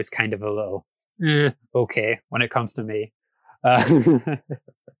is always kind of a little, okay, when it comes to me. I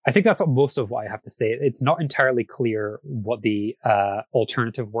think that's most of what I have to say. It's not entirely clear what the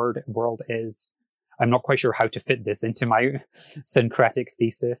alternative world is. I'm not quite sure how to fit this into my syncretic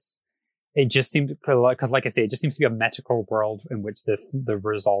thesis. It just seems, because like I say, it just seems to be a metaphorical world in which the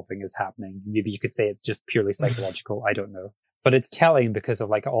resolving is happening. Maybe you could say it's just purely psychological. I don't know. But it's telling because of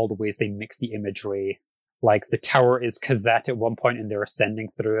like all the ways they mix the imagery. Like the tower is Cosette at one point and they're ascending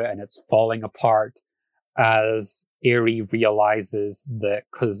through it and it's falling apart as Eri realizes that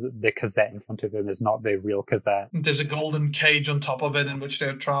the Cosette in front of him is not the real Cosette. There's a golden cage on top of it in which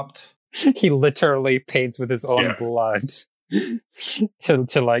they're trapped. He literally paints with his own blood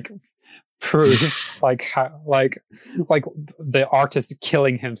to like prove like how like the artist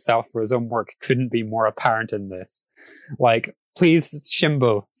killing himself for his own work couldn't be more apparent in this. Like, please,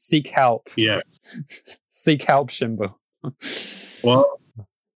 Shimbo, seek help. Yeah. Seek help, Shimbo. Well,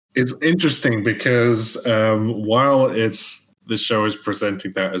 it's interesting because while the show is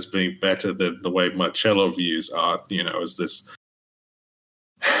presenting that as being better than the way Marcello views art, you know, as this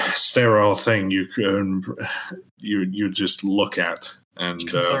sterile thing you just look at and you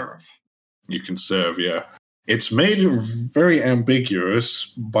conserve, yeah. It's made very ambiguous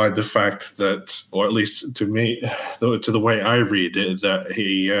by the fact that, or at least to me, to the way I read it, that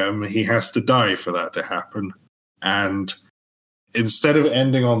he has to die for that to happen. And instead of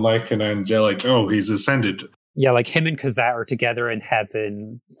ending on like an angelic, oh, he's ascended. Yeah, like him and Cosette are together in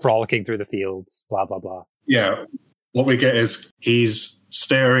heaven, frolicking through the fields, blah, blah, blah. Yeah. What we get is he's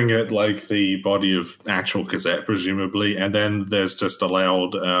staring at like the body of actual Cosette, presumably, and then there's just a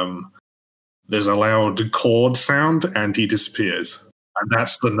loud chord sound, and he disappears. And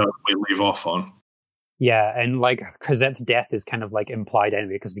that's the note we leave off on. Yeah, and like Cosette's death is kind of like implied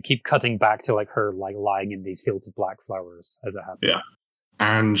anyway, because we keep cutting back to like her like lying in these fields of black flowers as it happens. Yeah.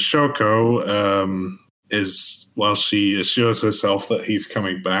 And Shoko she assures herself that he's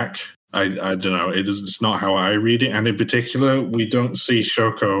coming back, I don't know. It's not how I read it. And in particular, we don't see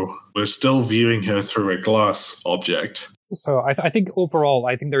Shoko. We're still viewing her through a glass object. So I think overall,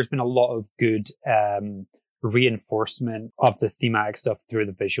 I think there's been a lot of good reinforcement of the thematic stuff through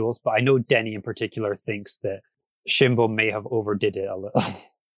the visuals. But I know Denny in particular thinks that Shimbo may have overdid it a little.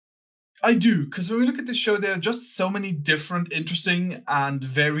 I do, because when we look at this show, there are just so many different, interesting, and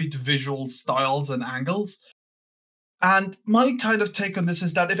varied visual styles and angles. And my kind of take on this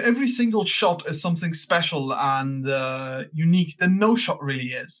is that if every single shot is something special and unique, then no shot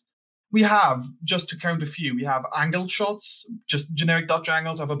really is. We have, just to count a few, we have angled shots, just generic Dutch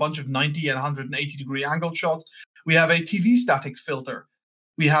angles of a bunch of 90 and 180 degree angled shots. We have a TV static filter.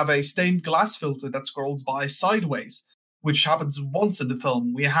 We have a stained glass filter that scrolls by sideways, which happens once in the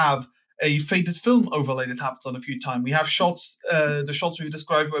film. We have a faded film overlay that happens on a few times. We have shots, the shots we've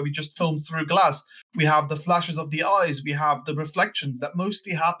described where we just film through glass. We have the flashes of the eyes. We have the reflections that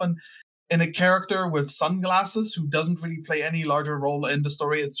mostly happen in a character with sunglasses who doesn't really play any larger role in the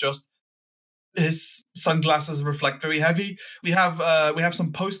story. It's just his sunglasses reflect very heavy. We have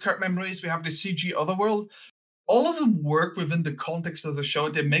some postcard memories. We have the CG Otherworld. All of them work within the context of the show.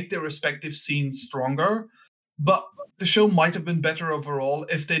 They make their respective scenes stronger. But the show might have been better overall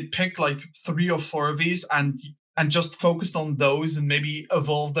if they'd picked like 3 or 4 of these and just focused on those and maybe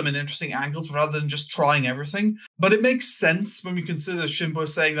evolved them in interesting angles rather than just trying everything. But it makes sense when we consider Shimbo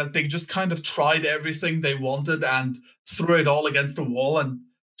saying that they just kind of tried everything they wanted and threw it all against the wall and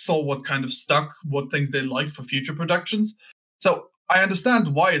saw what kind of stuck, what things they liked for future productions. So I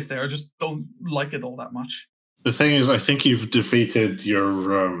understand why it's there. I just don't like it all that much. The thing is, I think you've defeated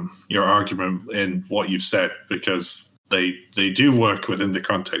your argument in what you've said, because they do work within the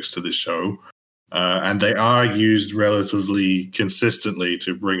context of the show, and they are used relatively consistently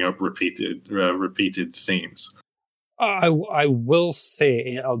to bring up repeated themes. I will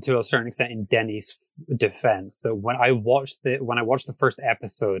say, to a certain extent, in Denny's defense, that when I watched the first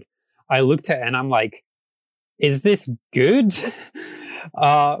episode, I looked at it and I'm like, "Is this good?"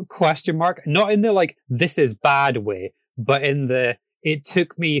 Question mark. Not in the like this is bad way, but in the it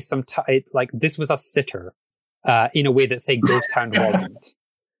took me some time. Like this was a sitter, in a way that say Ghost Hound wasn't.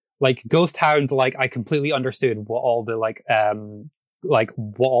 Like Ghost Hound, like I completely understood what all the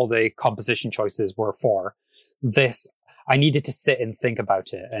what all the composition choices were for. This I needed to sit and think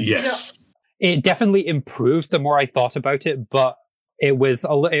about it. And yes, it definitely improved the more I thought about it, but it was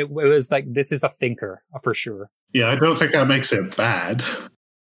like this is a thinker for sure. Yeah, I don't think that makes it bad.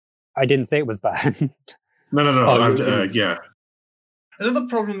 I didn't say it was bad. No. Yeah. Another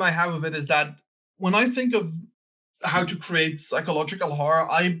problem I have with it is that when I think of how to create psychological horror,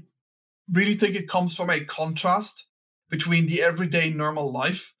 I really think it comes from a contrast between the everyday normal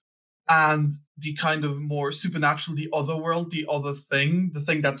life and the kind of more supernatural, the other world, the other thing, the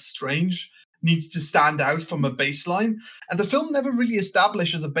thing that's strange, needs to stand out from a baseline. And the film never really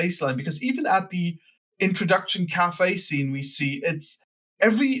establishes a baseline, because even at the introduction cafe scene we see, it's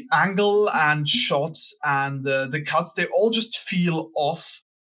every angle and shots and the cuts, they all just feel off,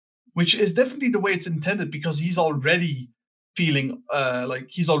 which is definitely the way it's intended, because he's already feeling like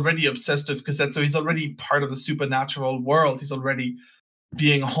he's already obsessed with Cosette, so he's already part of the supernatural world, he's already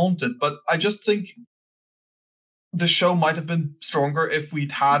being haunted. But I just think the show might have been stronger if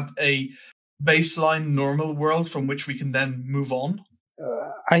we'd had a baseline normal world from which we can then move on.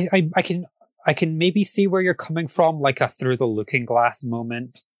 I can maybe see where you're coming from, like a through the looking glass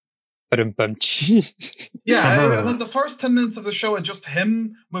moment. Yeah, and the first 10 minutes of the show are just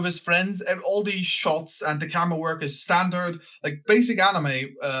him with his friends, and all these shots and the camera work is standard, like basic anime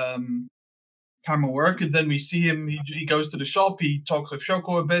camera work. And then we see him, he goes to the shop, he talks with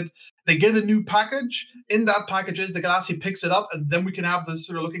Shoko a bit. They get a new package. In that package is the glass, he picks it up, and then we can have this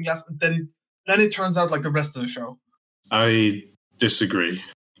sort of looking glass, and then it turns out like the rest of the show. I disagree.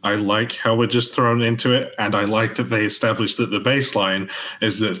 I like how we're just thrown into it, and I like that they established that the baseline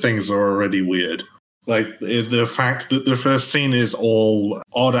is that things are already weird. Like the fact that the first scene is all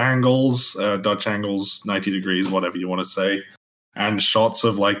odd angles, Dutch angles, 90 degrees, whatever you want to say, and shots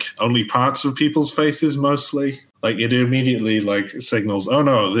of like only parts of people's faces mostly. Like it immediately like signals, oh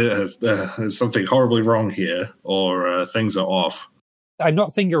no, there's something horribly wrong here, or things are off. I'm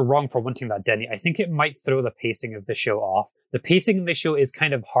not saying you're wrong for wanting that, Denny. I think it might throw the pacing of the show off. The pacing in the show is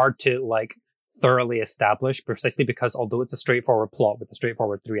kind of hard to like thoroughly establish, precisely because although it's a straightforward plot with a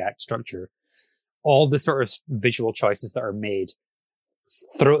straightforward 3-act structure, all the sort of visual choices that are made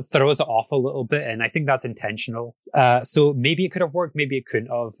throws it off a little bit, and I think that's intentional. So maybe it could have worked, maybe it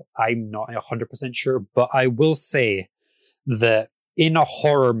couldn't have. I'm not 100% sure, but I will say that in a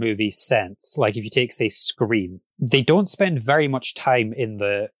horror movie sense, like if you take, say, Scream, they don't spend very much time in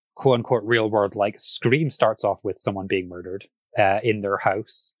the quote unquote real world, like Scream starts off with someone being murdered in their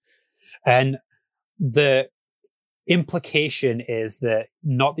house. And the implication is that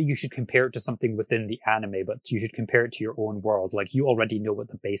not that you should compare it to something within the anime, but you should compare it to your own world. Like, you already know what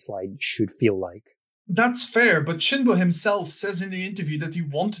the baseline should feel like. That's fair, but Shinbo himself says in the interview that he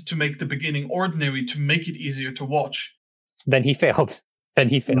wanted to make the beginning ordinary to make it easier to watch. Then he failed.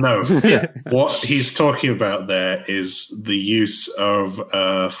 No, what he's talking about there is the use of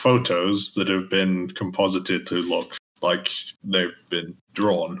photos that have been composited to look like they've been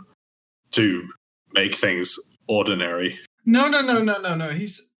drawn to make things ordinary. No.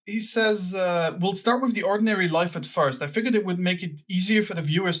 He says, we'll start with the ordinary life at first. I figured it would make it easier for the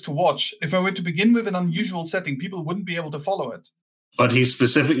viewers to watch. If I were to begin with an unusual setting, people wouldn't be able to follow it. But he's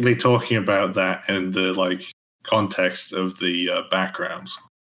specifically talking about that in the context of the backgrounds.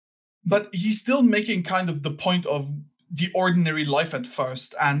 But he's still making kind of the point of the ordinary life at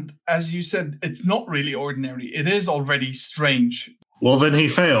first. And as you said, it's not really ordinary. It is already strange. Well, then he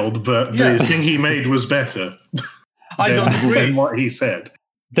failed, but the thing he made was better than what he said.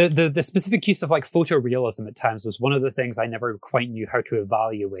 The specific use of photorealism at times was one of the things I never quite knew how to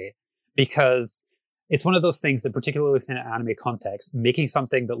evaluate, because it's one of those things that, particularly within an anime context, making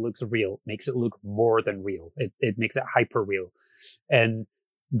something that looks real makes it look more than real. It makes it hyper real. And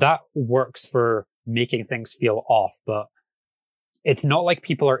that works for making things feel off, but it's not like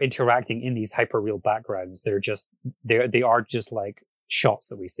people are interacting in these hyper real backgrounds. They are just like shots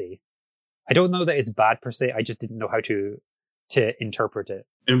that we see. I don't know that it's bad per se. I just didn't know how to interpret it.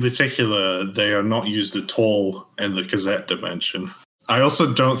 In particular, they are not used at all in the Cosette dimension. I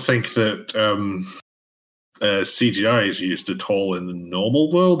also don't think that CGI is used at all in the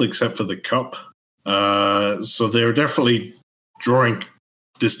normal world, except for the cup. So they're definitely drawing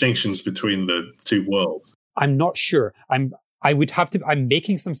distinctions between the two worlds. I'm not sure. I'm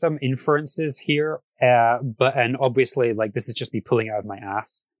making some inferences here, and obviously, this is just me pulling it out of my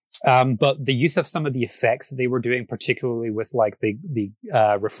ass. But the use of some of the effects that they were doing, particularly with the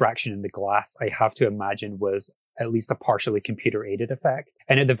refraction in the glass, I have to imagine was at least a partially computer aided effect.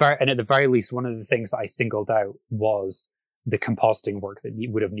 And at the very least, one of the things that I singled out was the compositing work that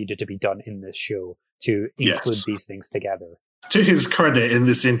would have needed to be done in this show to include these things together. To his credit, in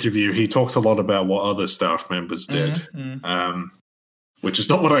this interview, he talked a lot about what other staff members did, which is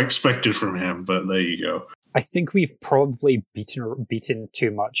not what I expected from him, but there you go. I think we've probably beaten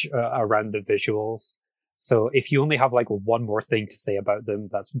too much around the visuals. So if you only have one more thing to say about them,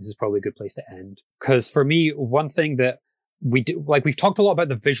 this is probably a good place to end. Because for me, one thing that we do, we've talked a lot about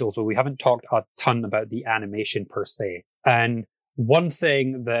the visuals, but we haven't talked a ton about the animation per se. And one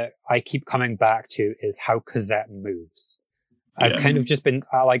thing that I keep coming back to is how Cosette moves. I've kind of just been,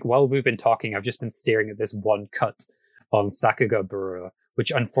 while we've been talking, I've just been staring at this one cut on Sakagabura,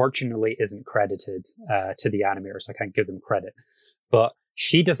 which unfortunately isn't credited to the animator, so I can't give them credit. But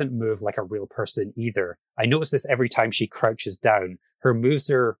she doesn't move like a real person either. I notice this every time she crouches down. Her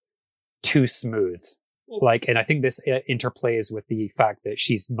moves are too smooth. And I think this interplays with the fact that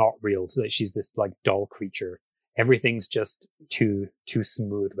she's not real, so that she's this doll creature. Everything's just too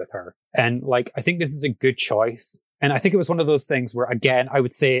smooth with her. And I think this is a good choice. And I think it was one of those things where, again, I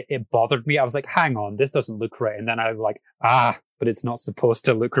would say it bothered me. I was like, hang on, this doesn't look right. And then I was like, but it's not supposed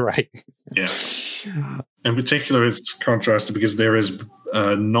to look right. Yeah. In particular, it's contrasted because there is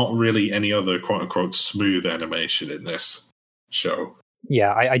not really any other quote-unquote smooth animation in this show.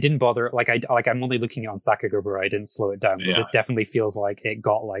 Yeah, I didn't bother. I'm only looking on Sakagabura. I didn't slow it down. But this definitely feels like it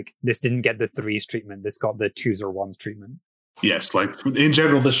got this didn't get the 3s treatment. This got the 2s or 1s treatment. Yes, in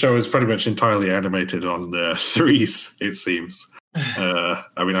general, the show is pretty much entirely animated on the 3s, it seems.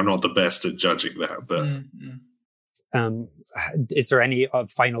 I'm not the best at judging that, but... Is there any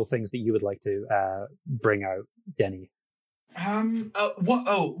final things that you would like to bring out, Denny? One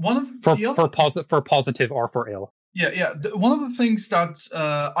of for positive or for ill. Yeah. One of the things that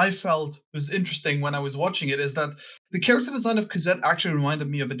I felt was interesting when I was watching it is that the character design of Cosette actually reminded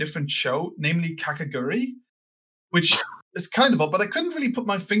me of a different show, namely Kakaguri, which is kind of odd, but I couldn't really put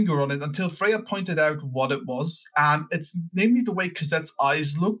my finger on it until Freya pointed out what it was, and it's namely the way Cosette's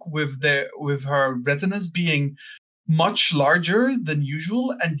eyes look, with her retinas being much larger than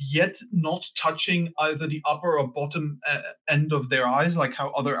usual, and yet not touching either the upper or bottom end of their eyes, like how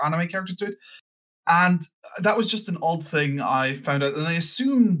other anime characters do it. And that was just an odd thing I found out. And I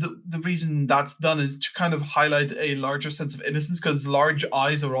assume the reason that's done is to kind of highlight a larger sense of innocence, because large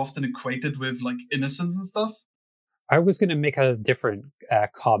eyes are often equated with innocence and stuff. I was going to make a different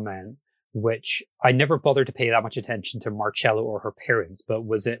comment, which I never bothered to pay that much attention to Marcello or her parents, but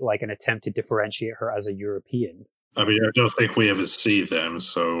was it an attempt to differentiate her as a European? I mean, I don't think we ever see them,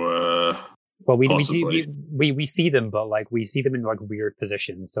 so well, we see them, but like we see them in like weird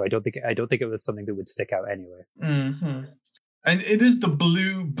positions. So I don't think it was something that would stick out anyway. Mm-hmm. And it is the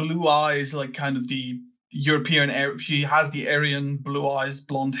blue eyes, like kind of the European. She has the Aryan blue eyes,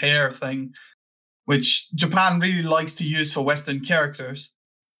 blonde hair thing, which Japan really likes to use for Western characters.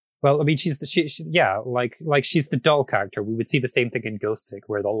 Well, I mean, she's the doll character. We would see the same thing in Ghostsick,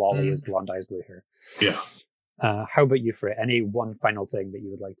 where the lolly is blonde eyes, blue hair. Yeah. How about you, Fred? Any one final thing that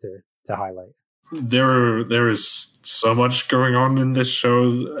you would like to highlight? There is so much going on in this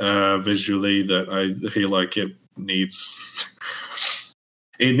show visually that I feel like it needs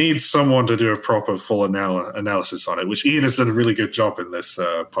someone to do a proper full analysis on it, which Ian has done a really good job in this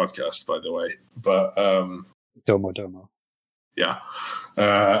podcast, by the way. But Domo. Yeah.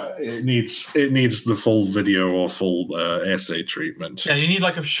 It needs the full video or full essay treatment. Yeah, you need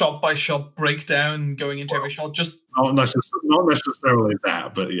like a shot by shot breakdown going into every shot. Just not necessarily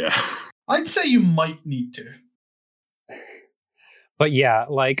that, but yeah. I'd say you might need to. But yeah,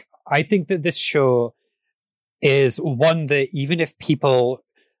 like I think that this show is one that even if people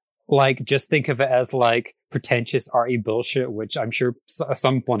like just think of it as like pretentious arty bullshit, which I'm sure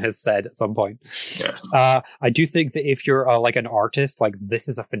someone has said at some point. Yes. I do think that if you're like an artist, like this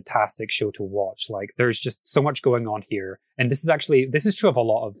is a fantastic show to watch. Like there's just so much going on here. And this is true of a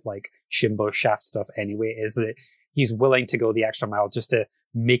lot of like Shimbo Shaft stuff anyway, is that he's willing to go the extra mile just to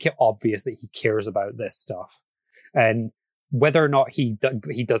make it obvious that he cares about this stuff. And whether or not he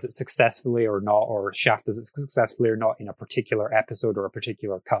does it successfully or not, or Shaft does it successfully or not in a particular episode or a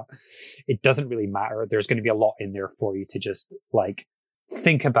particular cut, it doesn't really matter. There's going to be a lot in there for you to just like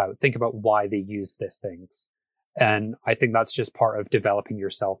think about why they use these things. And I think that's just part of developing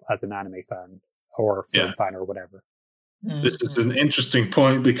yourself as an anime fan or film fan or whatever. This is an interesting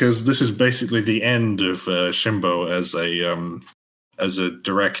point because this is basically the end of Shimbo as a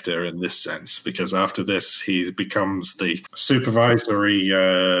director in this sense, because after this he becomes the supervisory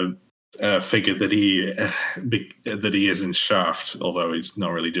figure that he is in Shaft, although he's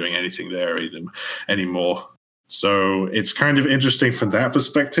not really doing anything there anymore. So it's kind of interesting from that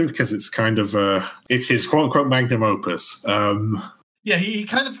perspective because it's kind of it's his quote unquote magnum opus. Yeah, he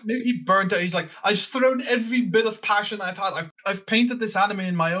kind of maybe burnt out. He's like, I've thrown every bit of passion I've had. I've painted this anime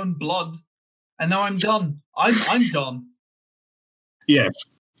in my own blood, and now I'm done. I'm done. Yes.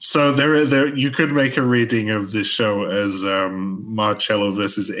 So there you could make a reading of this show as Marcello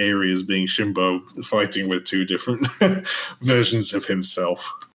versus Aries being Shimbo fighting with two different versions of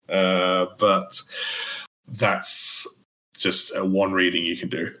himself. But that's just one reading you can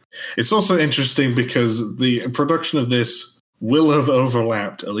do. It's also interesting because the production of this will have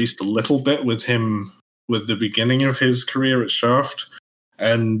overlapped at least a little bit with the beginning of his career at Shaft,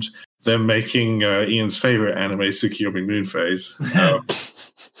 and they're making Ian's favorite anime, Tsukiyomi Moon Phase,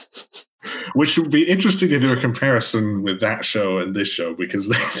 which would be interesting to do a comparison with that show and this show because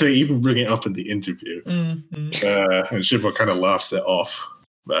they even bring it up in the interview. Mm-hmm. And Shimbo kind of laughs it off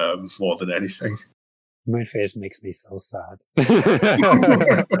more than anything. Moon Phase makes me so sad.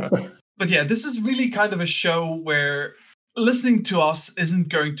 But yeah, this is really kind of a show where listening to us isn't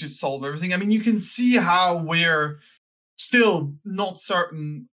going to solve everything. I mean, you can see how we're still not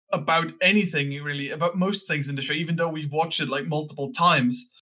certain about anything really, about most things in the show, even though we've watched it like multiple times.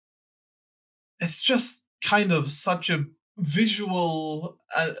 It's just kind of such a visual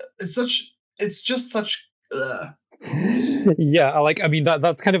it's just such yeah, like I mean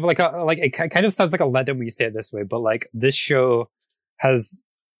that's kind of like it kind of sounds like a letdown when you say it this way, but like this show has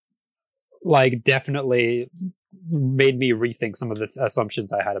like definitely made me rethink some of the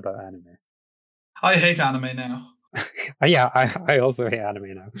assumptions I had about anime. I hate anime now. Yeah, I also hate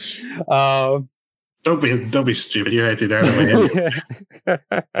anime now. Don't be stupid. You hated anime.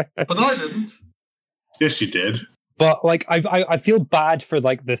 But I didn't. Yes, you did. But like, I feel bad for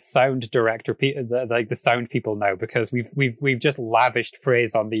like the sound director, like the sound people now, because we've just lavished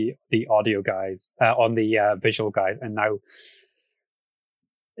praise on the audio guys, on the visual guys, and now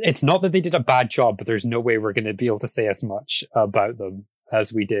it's not that they did a bad job, but there's no way we're going to be able to say as much about them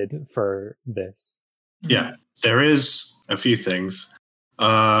as we did for this. Yeah, there is a few things.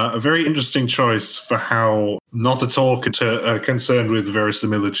 A very interesting choice for how not at all concerned with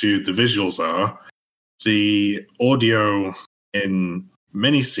verisimilitude the visuals are. The audio in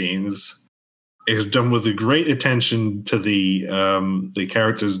many scenes is done with a great attention to the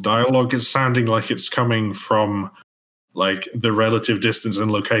character's dialogue. It's sounding like it's coming from like the relative distance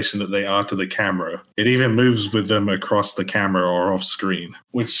and location that they are to the camera. It even moves with them across the camera or off screen,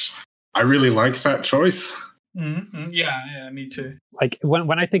 which I really like that choice. Mm-hmm. Yeah, me too. Like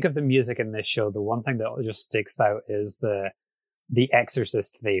when I think of the music in this show, the one thing that just sticks out is the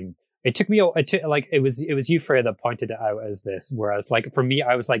Exorcist theme. It took me it was you, Freya, that pointed it out as this. Whereas like for me,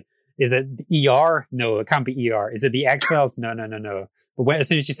 I was like, is it the ER? No, it can't be ER. Is it the X-Files? No. But as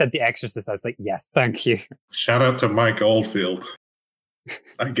soon as you said the Exorcist, I was like, yes, thank you. Shout out to Mike Oldfield,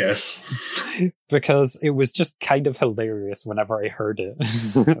 I guess. Because it was just kind of hilarious whenever I heard it.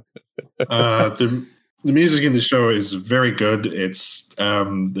 The music in the show is very good. It's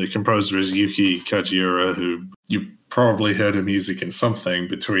the composer is Yuki Kajiura, who you probably heard of music in something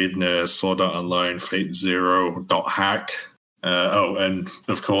between Sword Art Online, Fate Zero, Dot Hack, and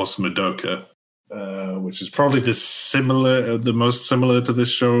of course Madoka, which is probably the most similar to this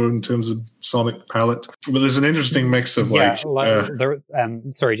show in terms of sonic palette. But there's an interesting mix of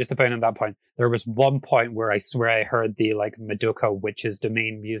sorry, just to point on that point, there was one point where I swear I heard the like Madoka Witch's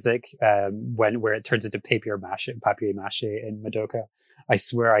Domain music where it turns into papier mâché in Madoka. I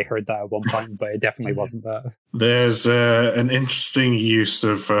swear I heard that at one point, but it definitely wasn't that. There's an interesting use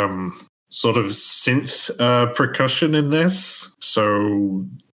of sort of synth percussion in this. So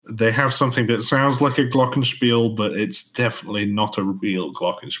they have something that sounds like a glockenspiel, but it's definitely not a real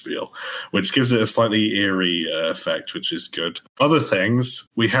glockenspiel, which gives it a slightly eerie effect, which is good. Other things,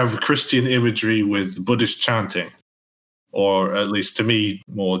 we have Christian imagery with Buddhist chanting, or at least to me,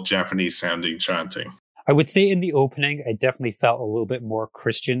 more Japanese-sounding chanting. I would say in the opening, I definitely felt a little bit more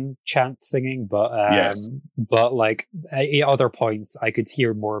Christian chant singing, but yes. But like at other points, I could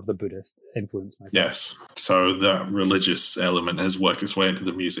hear more of the Buddhist influence myself. Yes, so that religious element has worked its way into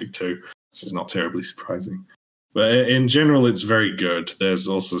the music too, which is not terribly surprising. But in general, it's very good. There's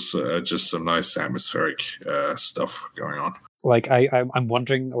also just some nice atmospheric stuff going on. Like I'm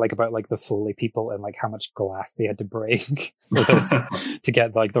wondering like about like the Foley people and like how much glass they had to break for this to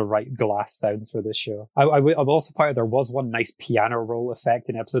get like the right glass sounds for this show. I'm also part of, there was one nice piano roll effect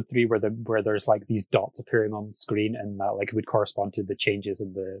in episode 3 where there's like these dots appearing on the screen and that like would correspond to the changes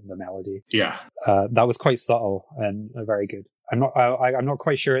in the melody. Yeah, that was quite subtle and very good. I'm not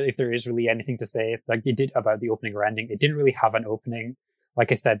quite sure if there is really anything to say like you did about the opening or ending. It didn't really have an opening.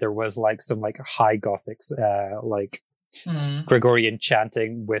 Like I said, there was like some like high Gothics like Gregorian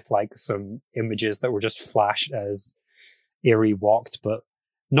chanting with like some images that were just flashed as Eerie walked, but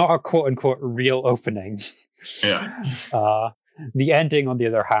not a quote unquote real opening. Yeah. The ending, on the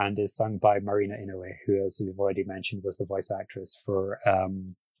other hand, is sung by Marina Inoue, who, as we've already mentioned, was the voice actress for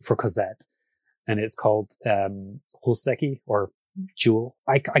Cosette, and it's called Hoseki or Jewel.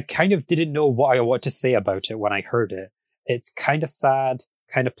 I kind of didn't know what I want to say about it when I heard it. It's kind of sad,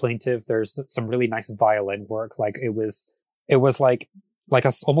 kind of plaintive. There's some really nice violin work. Like it was like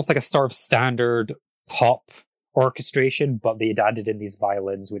almost like a sort of standard pop orchestration, but they had added in these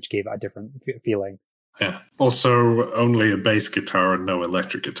violins, which gave it a different feeling. Yeah. Also, only a bass guitar and no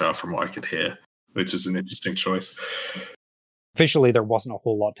electric guitar, from what I could hear, which is an interesting choice. Visually, there wasn't a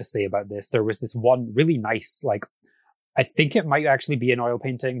whole lot to say about this. There was this one really nice, like, I think it might actually be an oil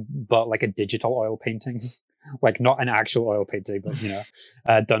painting, but like a digital oil painting. Like not an actual oil painting, but, you know,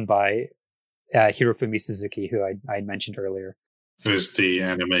 done by Hirofumi Suzuki, who I mentioned earlier. Who's the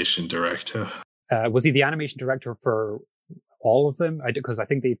animation director? Was he the animation director for all of them? Because I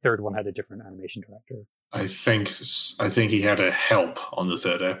think the third one had a different animation director. I think he had a help on the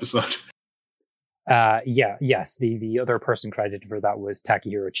third episode. Yes. The other person credited for that was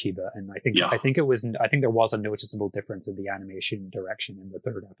Takehiro Chiba, and I think there was a noticeable difference in the animation direction in the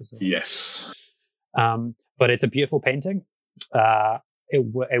third episode. Yes. But it's a beautiful painting.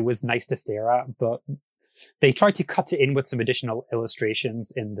 It was nice to stare at, but they tried to cut it in with some additional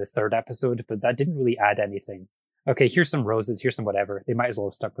illustrations in the third episode, but that didn't really add anything. Okay, here's some roses, here's some whatever. They might as well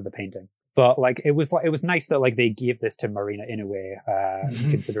have stuck with the painting. But like it was nice that like they gave this to Marina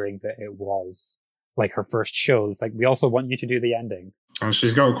Inoue, considering that it was like her first show. It's like, we also want you to do the ending. And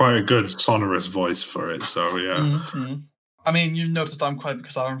she's got quite a good sonorous voice for it, so yeah. Mm-hmm. I mean, you noticed I'm quiet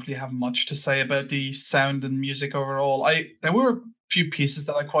because I don't really have much to say about the sound and music overall. There were a few pieces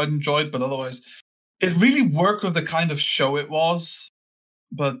that I quite enjoyed, but otherwise, it really worked with the kind of show it was.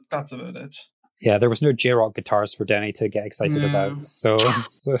 But that's about it. Yeah, there was no J-Rock guitars for Denny to get excited about, so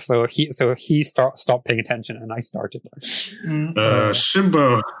he stopped paying attention, and I started.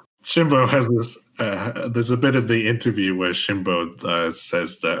 Shimbo has this. There's a bit of the interview where Shimbo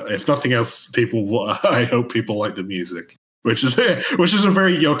says that if nothing else, I hope people like the music, which is a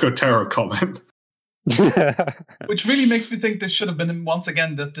very Yoko Taro comment. Which really makes me think this should have been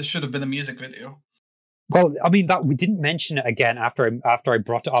a music video. Well, I mean, that we didn't mention it again after I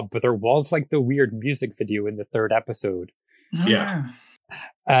brought it up, but there was like the weird music video in the third episode. Yeah.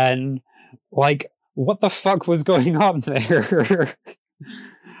 And like what the fuck was going on there?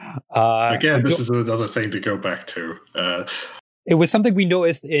 Again, this is another thing to go back to. It was something we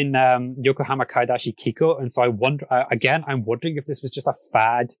noticed in Yokohama Kaidashi Kiko, and so I'm wondering if this was just a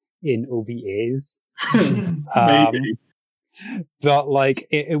fad in OVAs. Maybe. But like,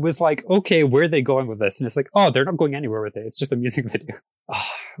 it was like, okay, where are they going with this? And it's like, oh, they're not going anywhere with it. It's just a music video.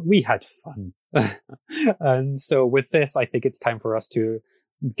 We had fun. And so with this, I think it's time for us to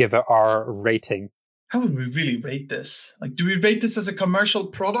give it our rating. How would we really rate this? Like, do we rate this as a commercial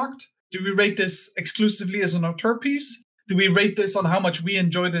product? Do we rate this exclusively as an auteur piece? Do we rate this on how much we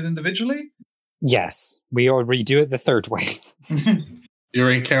enjoyed it individually? Yes, we already do it the third way.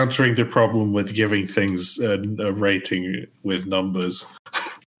 You're encountering the problem with giving things a rating with numbers.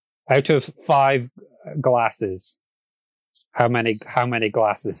 Out of 5 glasses, how many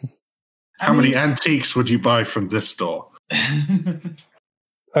glasses? How many antiques would you buy from this store?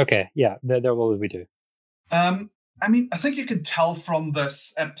 Okay, yeah, there will we do. I think you can tell from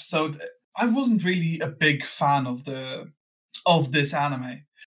this episode, I wasn't really a big fan of this anime.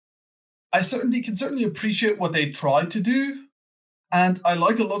 I can appreciate what they tried to do, and I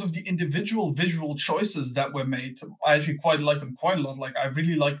like a lot of the individual visual choices that were made. I actually quite like them quite a lot. Like, I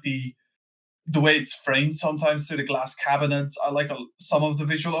really like the way it's framed sometimes through the glass cabinets. I like some of the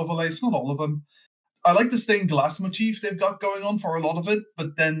visual overlays, not all of them. I like the stained glass motif they've got going on for a lot of it,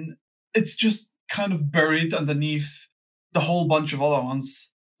 but then it's just kind of buried underneath the whole bunch of other ones.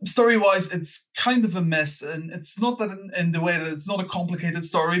 Story-wise, it's kind of a mess, and it's not that in the way that it's not a complicated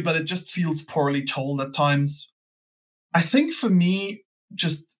story, but it just feels poorly told at times. I think for me,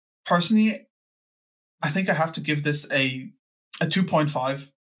 just personally, I think I have to give this a 2.5.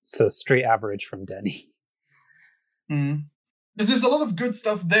 So straight average from Denny. There's a lot of good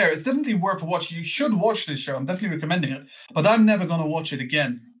stuff there. It's definitely worth a watch. You should watch this show. I'm definitely recommending it, but I'm never going to watch it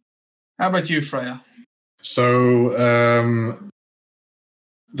again. How about you, Freya? So,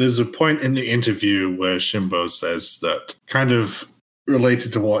 there's a point in the interview where Shimbo says that, kind of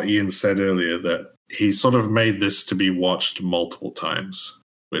related to what Ian said earlier, that he sort of made this to be watched multiple times,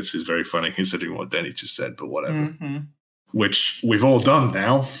 which is very funny considering what Denny just said, but whatever. Mm-hmm. Which we've all done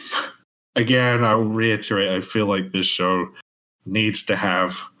now. Again, I'll reiterate, I feel like this show needs to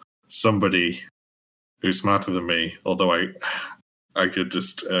have somebody who's smarter than me, although I could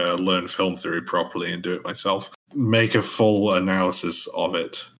just learn film theory properly and do it myself, make a full analysis of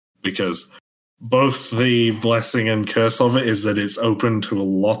it, because both the blessing and curse of it is that it's open to a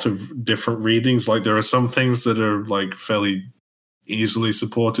lot of different readings. Like, there are some things that are like fairly easily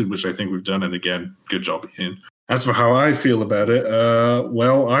supported, which I think we've done, and again, good job, Ian. As for how I feel about it,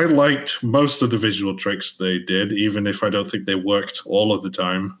 well, I liked most of the visual tricks they did, even if I don't think they worked all of the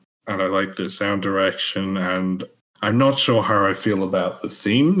time. And I liked the sound direction, and I'm not sure how I feel about the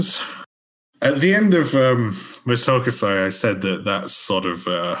themes. At the end of Miss Hokusai, I said that sort of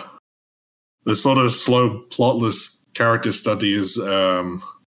the sort of slow, plotless character study is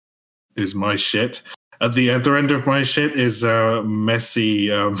my shit. At the other end of my shit is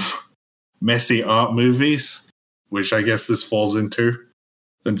messy art movies, which I guess this falls into.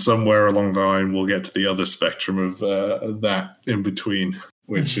 And somewhere along the line, we'll get to the other spectrum of that in between,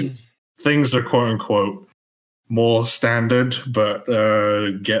 which is things are quote unquote more standard, but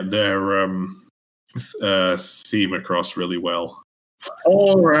get their theme across really well.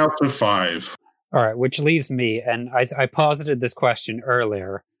 4 out of 5. All right, which leaves me, and I posited this question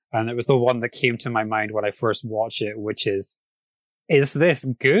earlier, and it was the one that came to my mind when I first watched it, which is this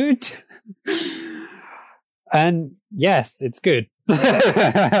good? And yes, it's good.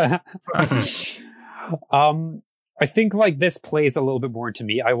 I think like this plays a little bit more into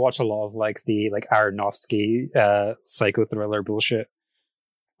me. I watch a lot of like the Aronofsky psycho thriller bullshit.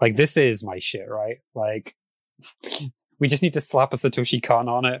 Like, this is my shit, right? Like, we just need to slap a Satoshi Kon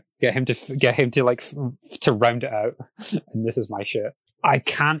on it, get him to like to round it out, and this is my shit. I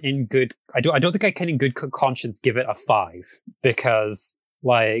don't think I can in good conscience give it a 5, because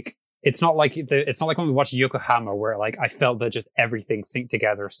like it's not like when we watched Yokohama where like I felt that just everything synced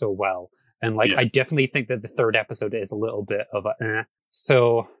together so well, and like yes. I definitely think that the third episode is a little bit of a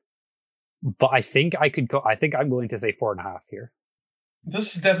so. But I think I'm willing to say 4.5 here.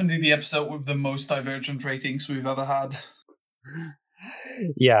 This is definitely the episode with the most divergent ratings we've ever had.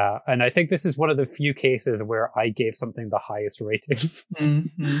 Yeah, and I think this is one of the few cases where I gave something the highest rating.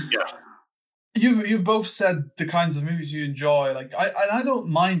 Mm-hmm. Yeah. You've both said the kinds of movies you enjoy. Like I don't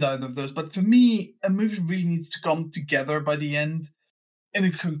mind either of those, but for me, a movie really needs to come together by the end in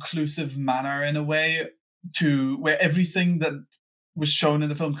a conclusive manner, in a way to where everything that was shown in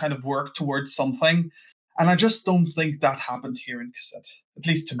the film kind of worked towards something. And I just don't think that happened here in Cassette, at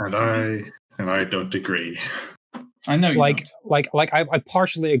least to me. And I don't agree. I know you I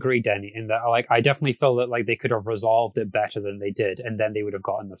partially agree, Denny, in that like I definitely feel that like they could have resolved it better than they did, and then they would have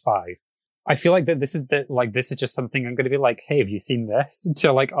gotten the 5. I feel like this is just something I'm going to be like, hey, have you seen this?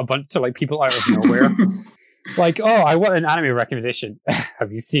 To like a bunch to like people out of nowhere. Like, oh, I want an anime recommendation.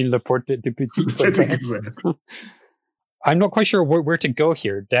 Have you seen Le Porte de Petit? I'm not quite sure where to go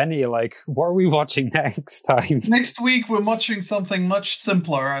here. Danny, like, what are we watching next time? Next week, we're watching something much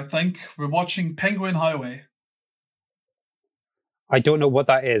simpler, I think. We're watching Penguin Highway. I don't know what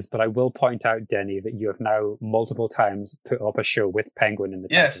that is, but I will point out, Denny, that you have now multiple times put up a show with Penguin in the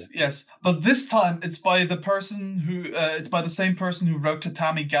title. Yes. But this time, it's by the person who, it's by the same person who wrote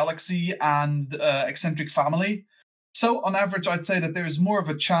Tatami Galaxy and Eccentric Family. So, on average, I'd say that there is more of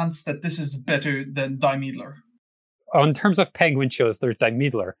a chance that this is better than Die Miedler. In terms of Penguin shows, there's Die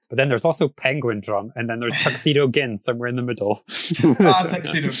Miedler, but then there's also Penguin Drum, and then there's Tuxedo Gin somewhere in the middle.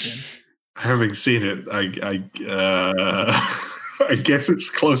 Tuxedo Gin. Having seen it, I guess it's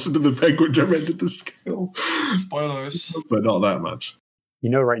closer to the Penguin Drum end of the scale. Spoilers. But not that much.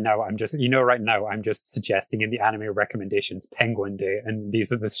 Right now I'm just suggesting in the anime recommendations Penguin Day, and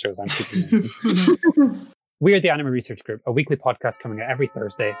these are the shows I'm keeping in. We are the Anime Research Group, a weekly podcast coming out every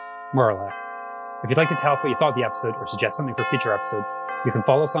Thursday, more or less. If you'd like to tell us what you thought of the episode or suggest something for future episodes, you can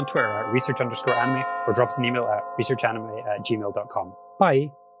follow us on Twitter at research_anime or drop us an email at researchanime@gmail.com.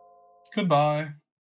 Bye. Goodbye.